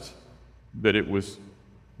just that it was,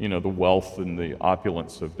 the wealth and the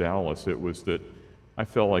opulence of Dallas. It was that I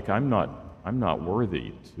felt like I'm not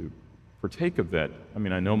worthy to partake of that. I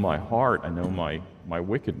mean, I know my heart, I know my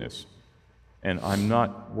wickedness, and I'm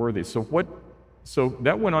not worthy. So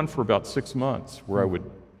that went on for about 6 months, where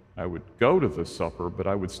I would go to the supper, but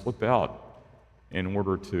I would slip out in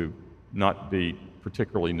order to not be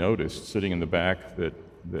particularly noticed, sitting in the back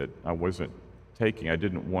that I wasn't taking. I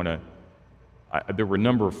didn't want to. There were a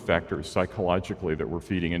number of factors psychologically that were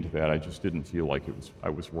feeding into that. I just didn't feel like I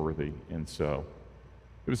was worthy. And so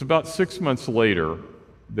it was about 6 months later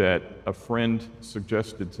that a friend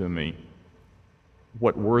suggested to me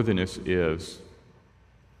what worthiness is.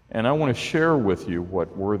 And I want to share with you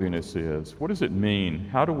what worthiness is. What does it mean?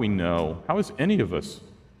 How do we know? How is any of us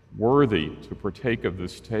worthy to partake of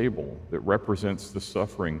this table that represents the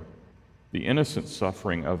suffering, the innocent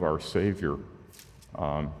suffering of our Savior?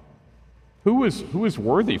 Who is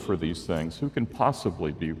worthy for these things? Who can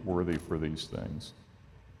possibly be worthy for these things?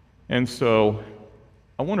 And so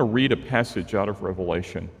I want to read a passage out of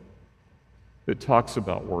Revelation that talks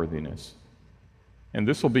about worthiness. And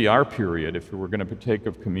this will be our period. If we're going to partake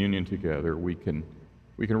of communion together, we can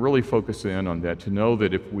really focus in on that, to know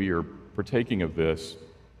that if we are partaking of this,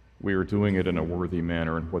 we are doing it in a worthy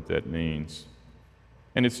manner, and what that means.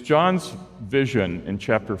 And it's John's vision in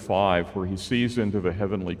chapter 5 where he sees into the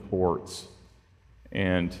heavenly courts.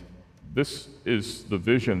 And this is the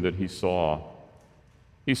vision that he saw.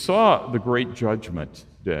 He saw the great judgment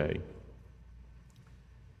day.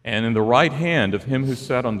 And in the right hand of him who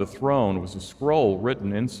sat on the throne was a scroll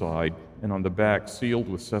written inside and on the back sealed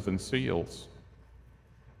with 7 seals.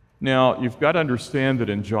 Now, you've got to understand that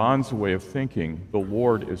in John's way of thinking, the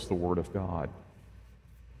Lord is the Word of God.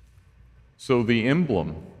 So the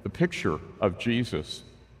emblem, the picture of Jesus,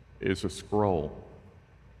 is a scroll.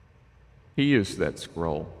 He is that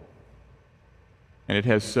scroll. And it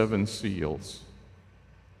has 7 seals.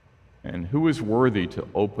 And who is worthy to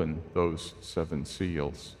open those 7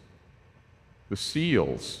 seals? The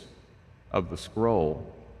seals of the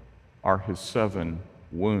scroll are his 7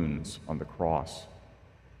 wounds on the cross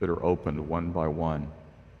that are opened one by one.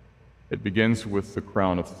 It begins with the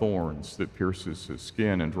crown of thorns that pierces his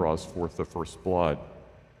skin and draws forth the first blood.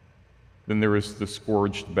 Then there is the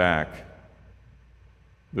scourged back,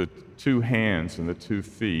 the 2 hands and the 2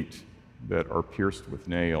 feet that are pierced with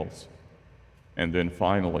nails, and then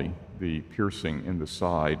finally the piercing in the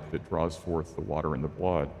side that draws forth the water and the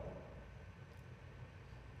blood.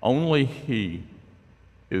 Only he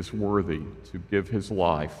is worthy to give his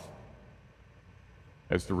life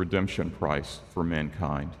as the redemption price for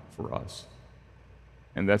mankind, for us.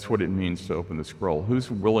 And that's what it means to open the scroll.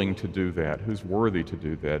 Who's willing to do that? Who's worthy to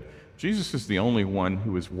do that? Jesus is the only one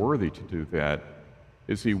who is worthy to do that.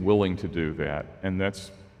 Is he willing to do that? And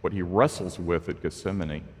that's what he wrestles with at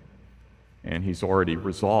Gethsemane. And he's already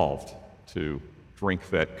resolved to drink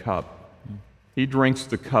that cup. He drinks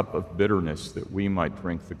the cup of bitterness that we might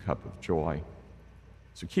drink the cup of joy.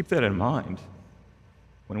 So keep that in mind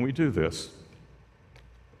when we do this.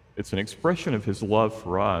 It's an expression of his love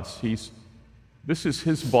for us. This is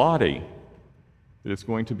his body that is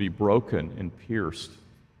going to be broken and pierced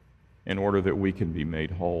in order that we can be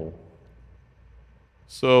made whole.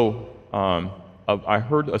 So I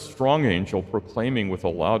heard a strong angel proclaiming with a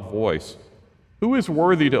loud voice, "Who is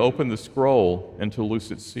worthy to open the scroll and to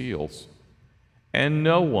loose its seals?" And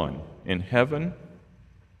no one in heaven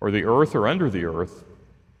or the earth or under the earth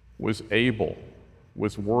was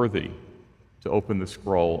worthy to open the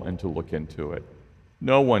scroll and to look into it.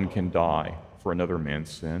 No one can die for another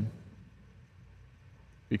man's sin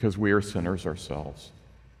because we are sinners ourselves.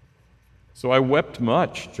 So I wept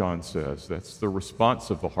much, John says. That's the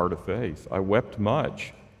response of the heart of faith. I wept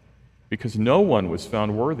much because no one was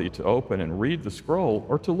found worthy to open and read the scroll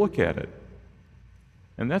or to look at it.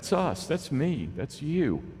 And that's us, that's me, that's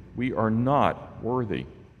you. We are not worthy.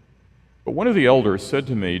 But one of the elders said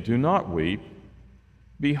to me, "Do not weep.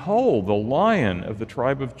 Behold, the Lion of the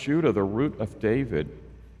tribe of Judah, the root of David,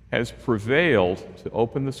 has prevailed to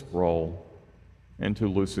open the scroll and to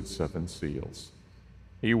loose its 7 seals.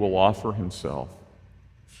 He will offer himself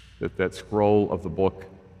that that scroll of the book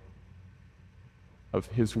of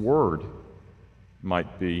his word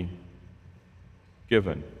might be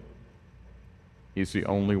given. He's the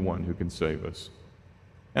only one who can save us.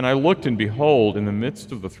 And I looked, and behold, in the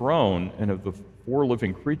midst of the throne and of the 4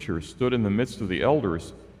 living creatures stood in the midst of the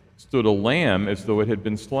elders, stood a lamb as though it had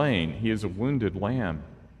been slain. He is a wounded lamb."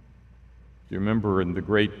 Do you remember in the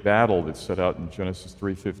great battle that's set out in Genesis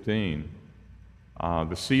 3:15?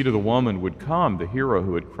 The seed of the woman would come, the hero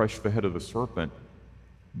who had crushed the head of the serpent.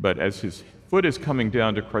 But as his foot is coming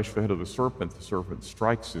down to crush the head of the serpent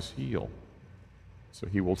strikes his heel. So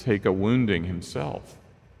he will take a wounding himself.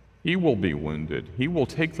 He will be wounded. He will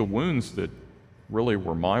take the wounds that really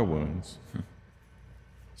were my wounds.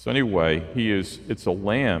 So anyway, it's a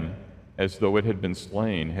lamb as though it had been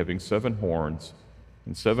slain, having 7 horns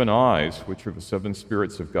and 7 eyes, which are the 7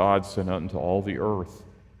 spirits of God sent out into all the earth.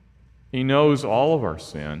 He knows all of our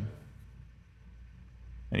sin,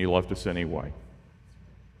 and he loved us anyway.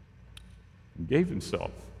 He gave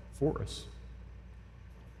himself for us.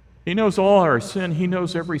 He knows all our sin. He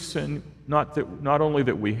knows every sin, not only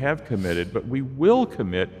that we have committed, but we will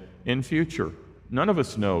commit in future. None of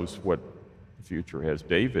us knows what the future has.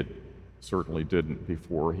 David certainly didn't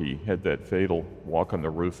before he had that fatal walk on the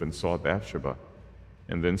roof and saw Bathsheba,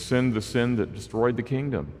 and then sinned the sin that destroyed the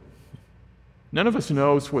kingdom. None of us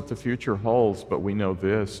knows what the future holds, but we know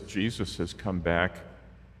this: Jesus has come back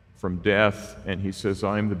from death, and he says,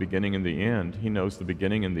 I am the beginning and the end. He knows the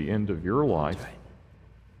beginning and the end of your life. Right.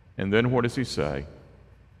 And then what does he say?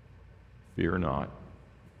 Fear not.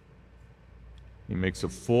 He makes a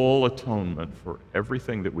full atonement for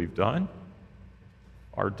everything that we've done,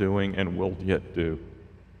 are doing, and will yet do.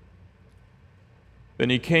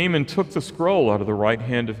 Then he came and took the scroll out of the right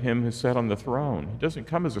hand of him who sat on the throne. He doesn't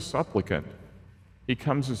come as a supplicant. He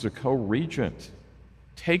comes as a co-regent.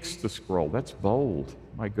 Takes the scroll. That's bold.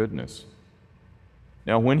 My goodness.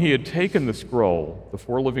 Now, when he had taken the scroll, the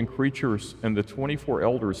 4 living creatures and the 24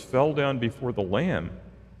 elders fell down before the Lamb,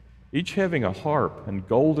 each having a harp and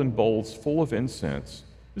golden bowls full of incense.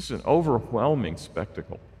 This is an overwhelming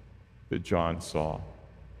spectacle that John saw.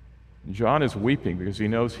 And John is weeping because he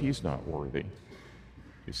knows he's not worthy,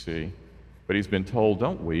 you see. But he's been told,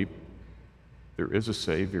 don't weep. There is a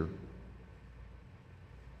Savior.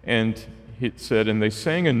 And it said, and they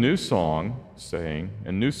sang a new song,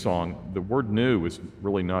 the word new is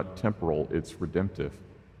really not temporal, it's redemptive.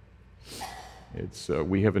 It's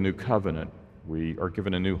we have a new covenant. We are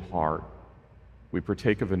given a new heart. We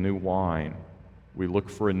partake of a new wine. We look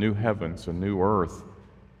for a new heavens, a new earth.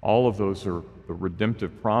 All of those are the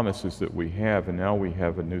redemptive promises that we have, and now we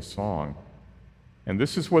have a new song. And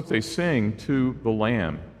this is what they sing to the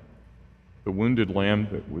Lamb, the wounded Lamb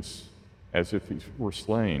that was as if he were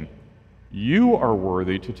slain. You are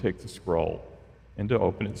worthy to take the scroll and to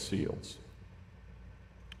open its seals.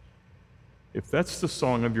 If that's the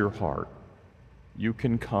song of your heart, you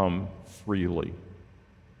can come freely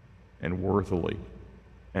and worthily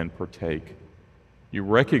and partake. You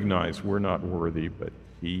recognize we're not worthy, but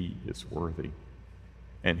he is worthy.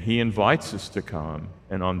 And he invites us to come,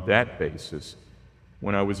 and on that basis,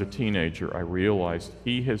 when I was a teenager, I realized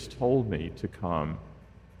he has told me to come.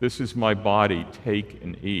 This is my body, take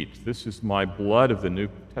and eat. This is my blood of the New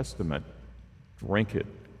Testament. Drink it,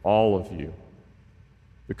 all of you.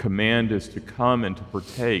 The command is to come and to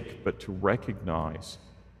partake, but to recognize.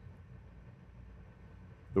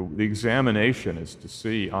 The examination is to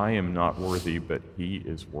see, I am not worthy, but he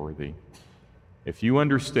is worthy. If you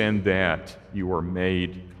understand that, you are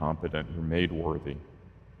made competent, you're made worthy.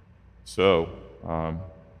 So,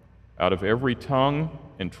 out of every tongue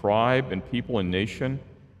and tribe and people and nation,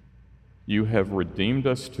 you have redeemed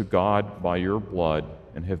us to God by your blood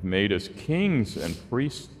and have made us kings and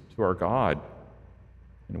priests to our God,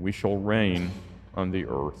 and we shall reign on the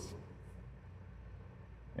earth.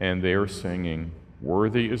 And they are singing,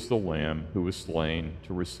 worthy is the Lamb who was slain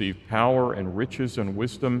to receive power and riches and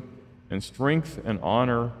wisdom and strength and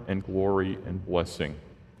honor and glory and blessing,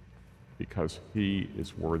 because he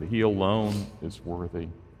is worthy. He alone is worthy.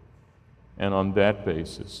 And on that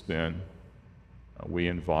basis, then, we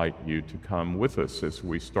invite you to come with us as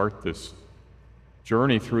we start this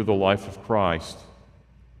journey through the life of Christ.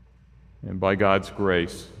 And by God's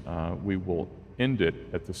grace, we will end it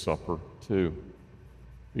at the supper too,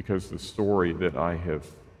 because the story that I have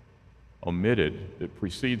omitted that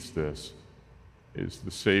precedes this is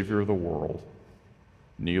the Savior of the world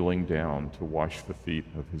kneeling down to wash the feet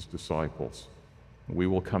of his disciples. We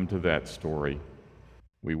will come to that story.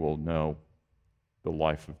 We will know the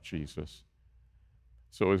life of Jesus.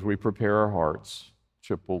 So as we prepare our hearts,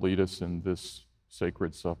 Chip will lead us in this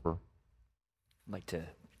sacred supper. I'd like to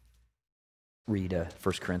read 1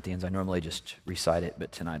 Corinthians. I normally just recite it,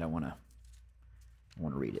 but tonight I want to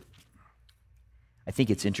read it. I think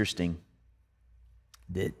it's interesting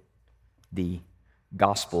that the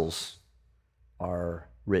Gospels are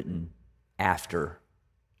written after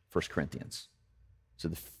 1 Corinthians. So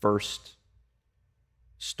the first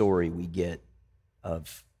story we get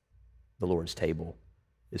of the Lord's table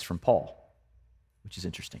is from Paul, which is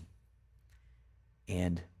interesting.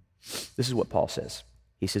 And this is what Paul says.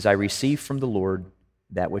 He says, I received from the Lord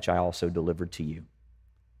that which I also delivered to you,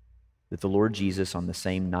 that the Lord Jesus, on the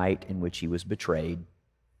same night in which he was betrayed,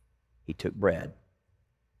 he took bread.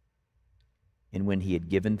 And when he had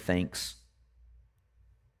given thanks,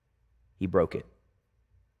 he broke it.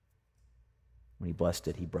 When he blessed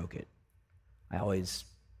it, he broke it. I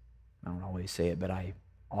don't always say it, but I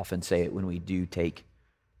often say it when we do take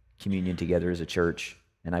communion together as a church.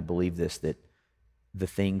 And I believe this, that the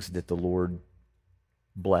things that the Lord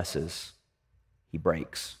blesses, he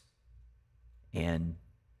breaks. And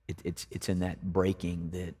it's in that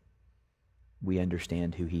breaking that we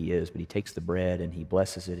understand who he is. But he takes the bread and he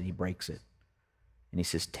blesses it and he breaks it. And he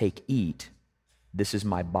says, take, eat. This is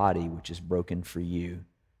my body, which is broken for you.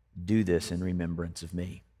 Do this in remembrance of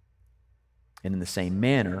me. And in the same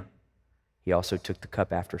manner, he also took the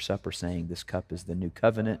cup after supper, saying, this cup is the new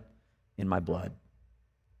covenant in my blood.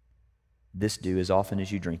 This do as often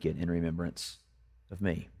as you drink it in remembrance of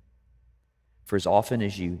me. For as often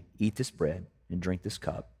as you eat this bread and drink this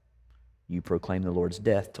cup, you proclaim the Lord's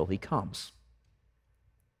death till he comes.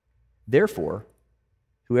 Therefore,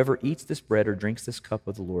 whoever eats this bread or drinks this cup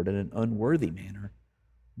of the Lord in an unworthy manner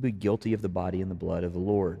will be guilty of the body and the blood of the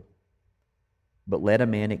Lord. But let a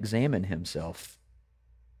man examine himself,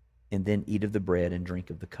 and then eat of the bread and drink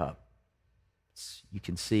of the cup. You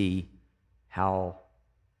can see how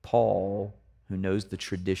Paul, who knows the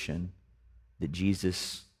tradition that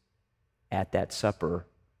Jesus at that supper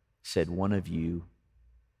said, one of you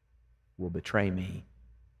will betray me,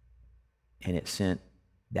 and it sent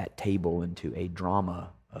that table into a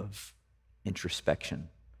drama of introspection.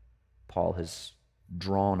 Paul has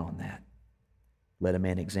drawn on that. Let a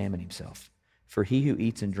man examine himself. For he who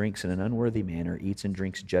eats and drinks in an unworthy manner eats and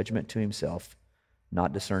drinks judgment to himself,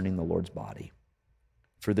 not discerning the Lord's body.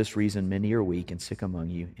 For this reason many are weak and sick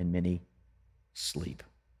among you, and many sleep.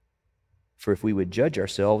 For if we would judge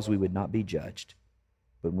ourselves, we would not be judged.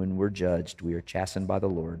 But when we're judged, we are chastened by the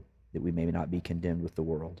Lord, that we may not be condemned with the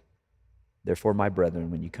world. Therefore, my brethren,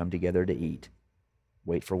 when you come together to eat,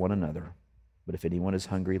 wait for one another. But if anyone is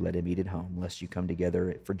hungry, let him eat at home, lest you come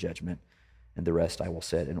together for judgment, and the rest I will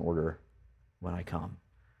set in order when I come.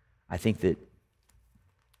 I think that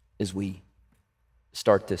as we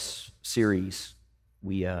start this series,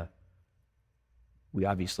 we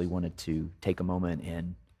obviously wanted to take a moment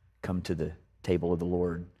and come to the table of the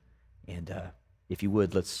Lord. And if you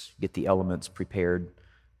would, let's get the elements prepared.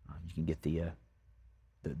 You can get the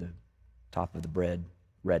top of the bread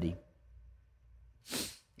ready.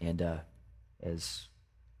 And as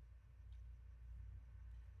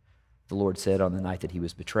the Lord said on the night that he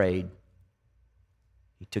was betrayed,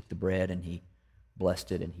 he took the bread and he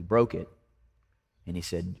blessed it and he broke it. And he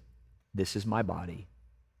said, this is my body,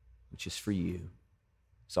 which is for you.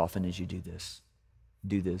 As often as you do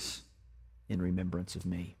this in remembrance of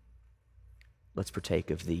me. Let's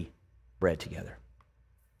partake of the bread together.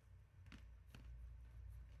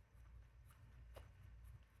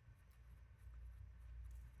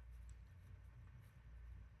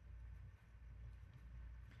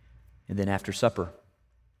 And then after supper,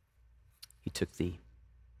 he took the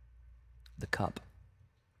cup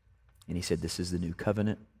and he said, this is the new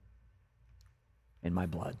covenant in my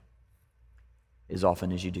blood. As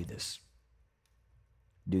often as you do this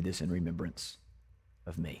in remembrance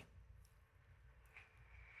of me.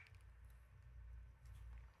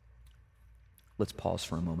 Let's pause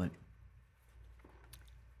for a moment.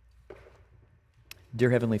 Dear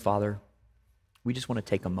Heavenly Father, we just want to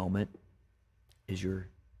take a moment as your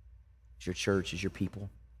church, as your people,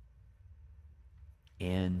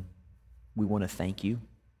 and we want to thank you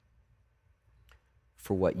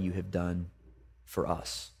for what you have done for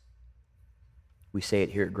us. We say it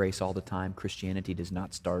here at Grace all the time. Christianity does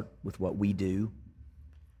not start with what we do.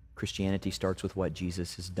 Christianity starts with what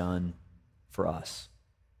Jesus has done for us.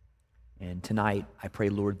 And tonight, I pray,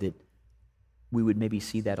 Lord, that we would maybe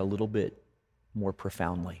see that a little bit more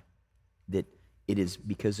profoundly, that it is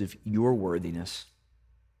because of your worthiness,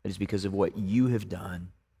 it is because of what you have done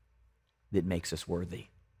that makes us worthy.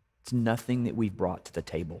 It's nothing that we've brought to the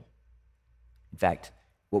table. In fact,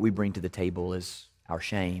 what we bring to the table is our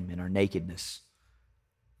shame and our nakedness.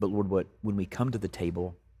 But Lord, when we come to the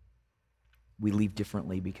table, we leave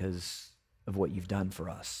differently because of what you've done for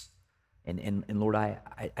us. And Lord, I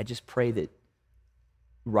just pray that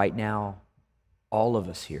right now, all of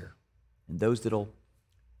us here, and those that'll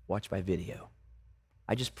watch by video,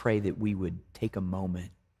 I just pray that we would take a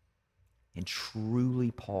moment and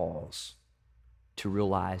truly pause to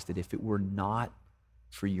realize that if it were not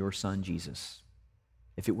for your Son, Jesus,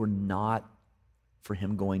 if it were not for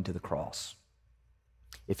him going to the cross,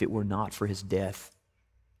 if it were not for his death,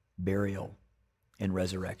 burial, and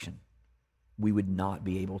resurrection, we would not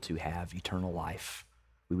be able to have eternal life.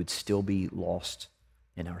 We would still be lost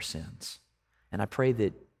in our sins. And I pray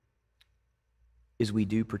that as we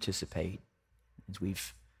do participate, as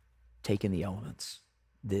we've taken the elements,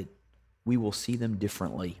 that we will see them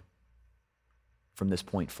differently from this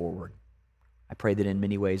point forward. I pray that in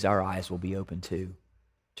many ways our eyes will be open to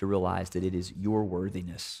realize that it is your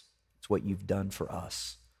worthiness, it's what you've done for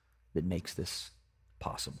us that makes this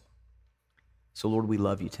possible. So Lord, we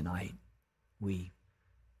love you tonight. We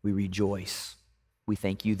rejoice. We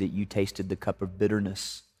thank you that you tasted the cup of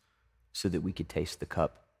bitterness so that we could taste the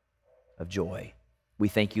cup of joy. We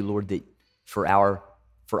thank you, Lord, that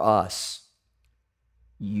for us,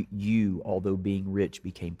 you, although being rich,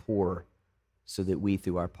 became poor so that we,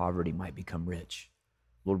 through our poverty, might become rich.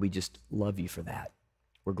 Lord, we just love you for that.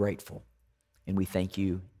 We're grateful. And we thank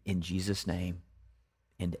you in Jesus' name.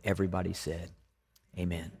 And everybody said,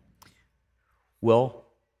 amen. Well,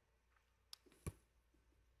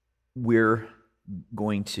 we're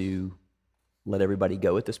going to let everybody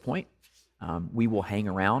go at this point. We will hang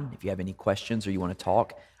around if you have any questions or you want to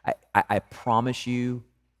talk. I promise you,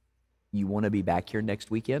 you want to be back here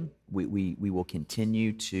next weekend. We will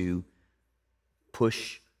continue to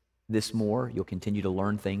push this more. You'll continue to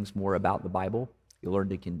learn things more about the Bible. You'll learn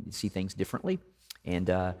to see things differently. And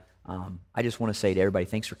I just want to say to everybody,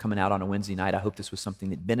 thanks for coming out on a Wednesday night. I hope this was something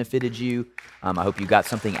that benefited you. I hope you got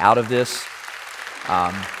something out of this.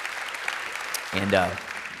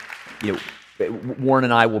 Warren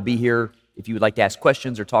and I will be here if you would like to ask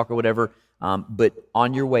questions or talk or whatever. But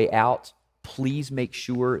on your way out, please make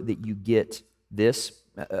sure that you get this.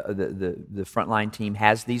 The Frontline team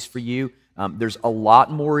has these for you. There's a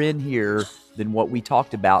lot more in here than what we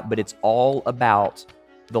talked about, but it's all about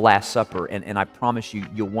the Last Supper. And I promise you,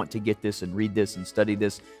 you'll want to get this and read this and study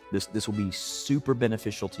this. This will be super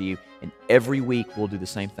beneficial to you. And every week we'll do the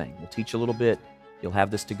same thing. We'll teach a little bit. You'll have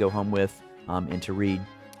this to go home with and to read.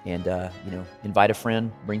 And, invite a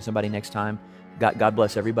friend, bring somebody next time. God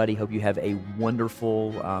bless everybody. Hope you have a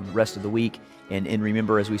wonderful rest of the week. And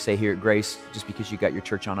remember, as we say here at Grace, just because you got your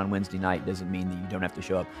church on Wednesday night doesn't mean that you don't have to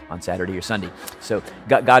show up on Saturday or Sunday. So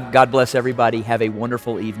God bless everybody. Have a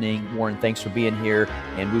wonderful evening. Warren, thanks for being here.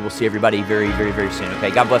 And we will see everybody very, very, very soon. Okay,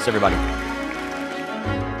 God bless everybody.